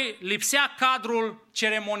 și apoi lipsea cadrul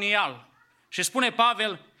ceremonial. Și spune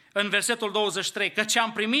Pavel în versetul 23, că ce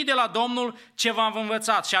am primit de la Domnul ce v-am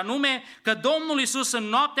învățat, și anume că Domnul Iisus în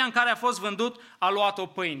noaptea în care a fost vândut a luat o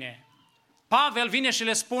pâine. Pavel vine și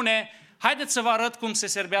le spune, haideți să vă arăt cum se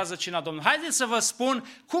serbează cina Domnului, haideți să vă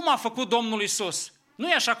spun cum a făcut Domnul Iisus. Nu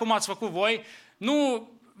e așa cum ați făcut voi, nu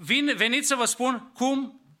veniți să vă spun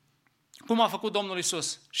cum a făcut Domnul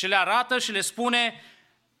Iisus. Și le arată și le spune,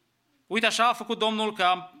 uite așa a făcut Domnul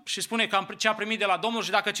și spune ce a primit de la Domnul, și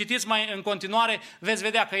dacă citiți mai în continuare veți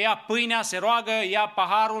vedea că ia pâinea, se roagă, ia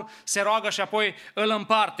paharul, se roagă și apoi îl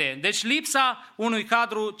împarte. Deci lipsa unui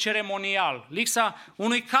cadru ceremonial, lipsa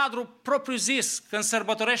unui cadru propriu-zis, când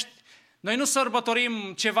sărbătorești. Noi nu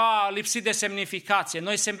sărbătorim ceva lipsit de semnificație,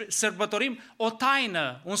 noi sărbătorim o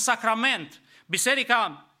taină, un sacrament.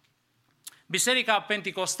 Biserica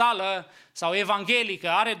penticostală sau evanghelică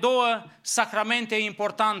are două sacramente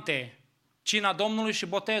importante, cina Domnului și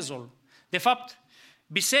botezul. De fapt,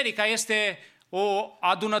 biserica este o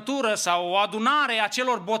adunătură sau o adunare a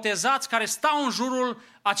celor botezați care stau în jurul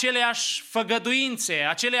aceleiași făgăduințe,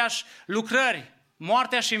 aceleiași lucrări,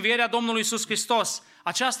 moartea și învierea Domnului Iisus Hristos.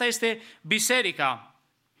 Aceasta este biserica.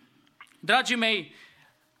 Dragii mei,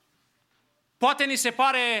 poate ni se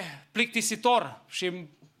pare plictisitor și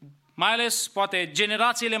mai ales poate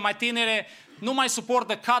generațiile mai tinere nu mai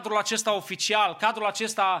suportă cadrul acesta oficial, cadrul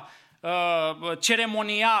acesta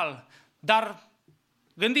ceremonial, dar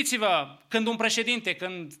gândiți-vă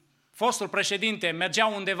când fostul președinte mergea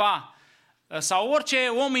undeva sau orice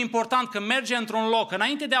om important când merge într-un loc,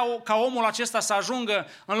 înainte ca omul acesta să ajungă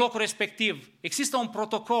în locul respectiv, există un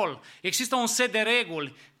protocol, există un set de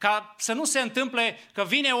reguli, ca să nu se întâmple că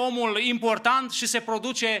vine omul important și se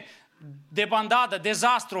produce debandadă,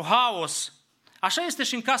 dezastru, haos. Așa este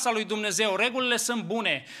și în casa lui Dumnezeu, regulile sunt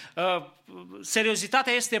bune,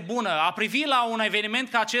 seriozitatea este bună, a privi la un eveniment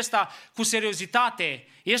ca acesta cu seriozitate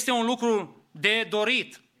este un lucru de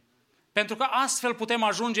dorit. Pentru că astfel putem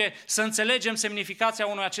ajunge să înțelegem semnificația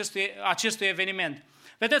acestui eveniment.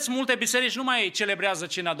 Vedeți, multe biserici nu mai celebrează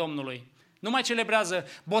cina Domnului. Nu mai celebrează.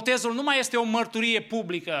 Botezul nu mai este o mărturie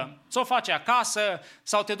publică. Ți-o faci acasă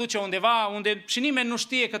sau te duce undeva unde și nimeni nu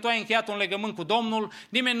știe că tu ai încheiat un legământ cu Domnul,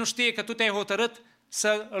 nimeni nu știe că tu te-ai hotărât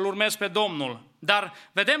să îl urmezi pe Domnul. Dar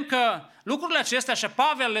vedem că lucrurile acestea, și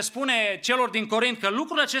Pavel le spune celor din Corint că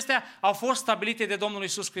lucrurile acestea au fost stabilite de Domnul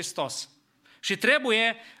Iisus Hristos. Și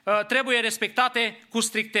trebuie respectate cu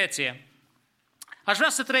strictețe. Aș vrea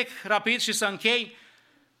să trec rapid și să închei.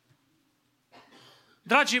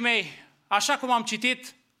 Dragii mei, așa cum am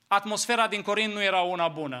citit, atmosfera din Corint nu era una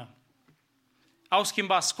bună. Au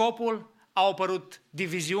schimbat scopul, au apărut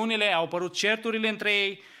diviziunile, au apărut certurile între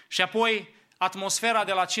ei și apoi atmosfera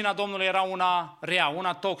de la cina Domnului era una rea,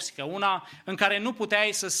 una toxică, una în care nu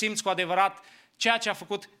puteai să simți cu adevărat ceea ce a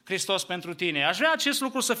făcut Hristos pentru tine. Aș vrea acest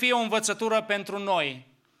lucru să fie o învățătură pentru noi.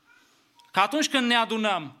 Că atunci când ne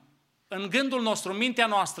adunăm, în gândul nostru, în mintea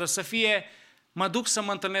noastră, să fie, mă duc să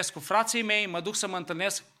mă întâlnesc cu frații mei, mă duc să mă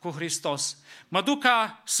întâlnesc cu Hristos. Mă duc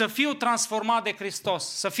ca să fiu transformat de Hristos,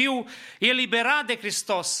 să fiu eliberat de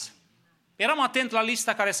Hristos. Eram atent la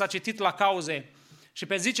lista care s-a citit la cauze și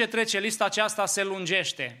pe zi ce trece, lista aceasta se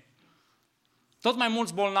lungește. Tot mai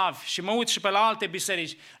mulți bolnavi, și mă uit și pe la alte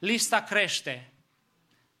biserici, lista crește.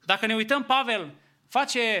 Dacă ne uităm, Pavel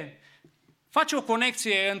face o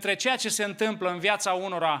conexie între ceea ce se întâmplă în viața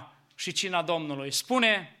unora și cina Domnului.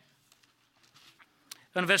 Spune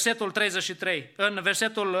în versetul 33, în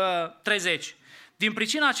versetul 30. Din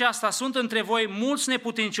pricina aceasta sunt între voi mulți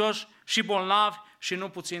neputincioși și bolnavi și nu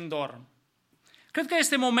puțin dorm. Cred că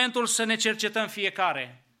este momentul să ne cercetăm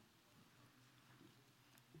fiecare.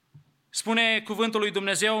 Spune cuvântul lui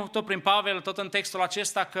Dumnezeu, tot prin Pavel, tot în textul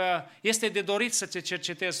acesta, că este de dorit să te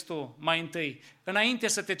cercetezi tu mai întâi, înainte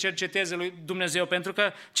să te cerceteze lui Dumnezeu, pentru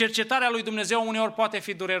că cercetarea lui Dumnezeu uneori poate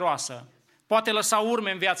fi dureroasă, poate lăsa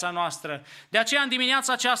urme în viața noastră. De aceea, în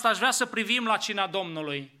dimineața aceasta, aș vrea să privim la cina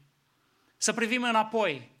Domnului, să privim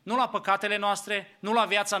înapoi, nu la păcatele noastre, nu la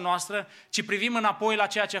viața noastră, ci privim înapoi la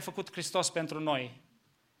ceea ce a făcut Hristos pentru noi.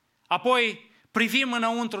 Apoi privim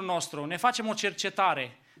înăuntru nostru, ne facem o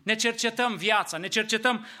cercetare, ne cercetăm viața, ne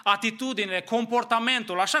cercetăm atitudinile,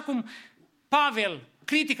 comportamentul, așa cum Pavel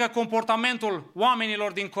critică comportamentul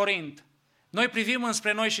oamenilor din Corint. Noi privim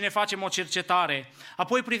înspre noi și ne facem o cercetare,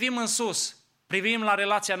 apoi privim în sus, privim la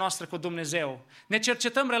relația noastră cu Dumnezeu, ne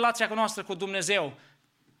cercetăm relația noastră cu Dumnezeu,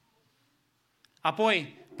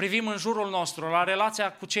 apoi privim în jurul nostru, la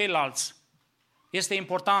relația cu ceilalți. Este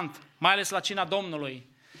important, mai ales la cina Domnului.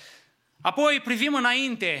 Apoi privim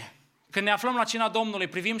înainte, când ne aflăm la cina Domnului,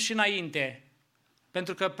 privim și înainte,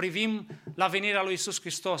 pentru că privim la venirea lui Iisus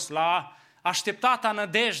Hristos, la așteptata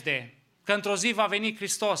nădejde, că într-o zi va veni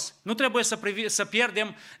Hristos. Nu trebuie să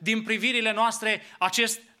pierdem din privirile noastre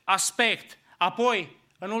acest aspect. Apoi,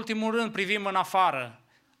 în ultimul rând, privim în afară.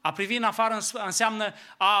 A privi în afară înseamnă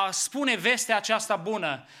a spune vestea aceasta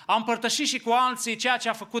bună, a împărtăși și cu alții ceea ce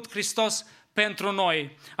a făcut Hristos pentru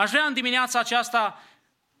noi. Aș vrea în dimineața aceasta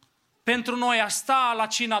pentru noi a sta la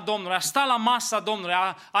cina Domnului, a sta la masa Domnului,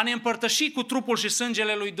 a ne împărtăși cu trupul și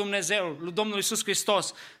sângele lui Dumnezeu, lui Domnul Iisus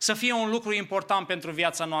Hristos, să fie un lucru important pentru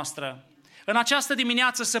viața noastră. În această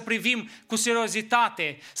dimineață să privim cu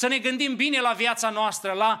seriozitate, să ne gândim bine la viața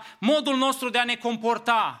noastră, la modul nostru de a ne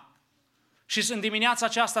comporta și în dimineața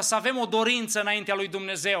aceasta să avem o dorință înaintea lui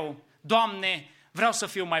Dumnezeu. Doamne, vreau să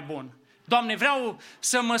fiu mai bun. Doamne, vreau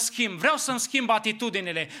să mă schimb, vreau să-mi schimb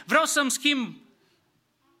atitudinile, vreau să-mi schimb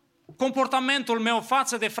comportamentul meu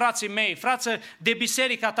față de frații mei, față de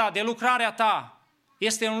biserica ta, de lucrarea ta.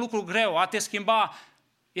 Este un lucru greu, a te schimba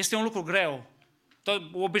este un lucru greu. Tot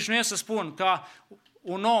obișnuiesc să spun că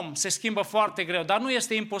un om se schimbă foarte greu, dar nu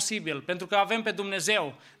este imposibil, pentru că avem pe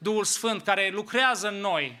Dumnezeu, Duhul Sfânt, care lucrează în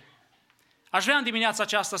noi. Aș vrea în dimineața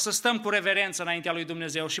aceasta să stăm cu reverență înaintea lui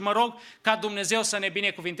Dumnezeu și mă rog ca Dumnezeu să ne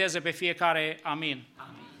binecuvinteze pe fiecare. Amin.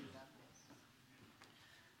 Amin.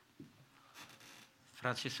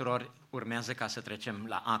 Frați și surori, urmează ca să trecem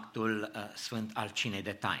la actul sfânt al cinei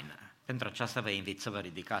de taină. Pentru aceasta vă invit să vă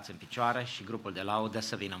ridicați în picioare și grupul de laudă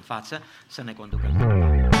să vină în față, să ne conducă în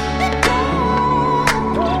taină.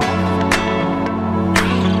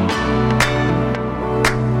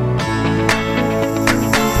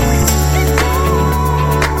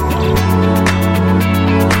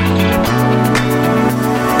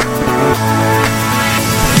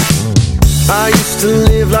 I used to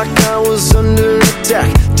live like I was under attack,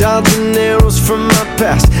 dodging arrows from my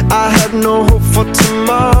past. I had no hope for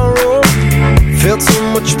tomorrow. Felt so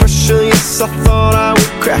much pressure, yes, I thought I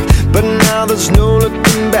would crack, but now there's no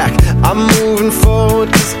looking back. I'm moving forward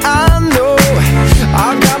 'cause I know I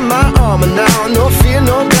got my armor now. No fear,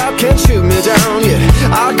 no doubt, can't shoot me down yet.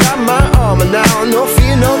 I got my armor now. No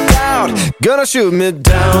fear, no doubt, gonna shoot me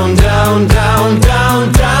down, down, down,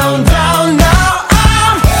 down, down, down.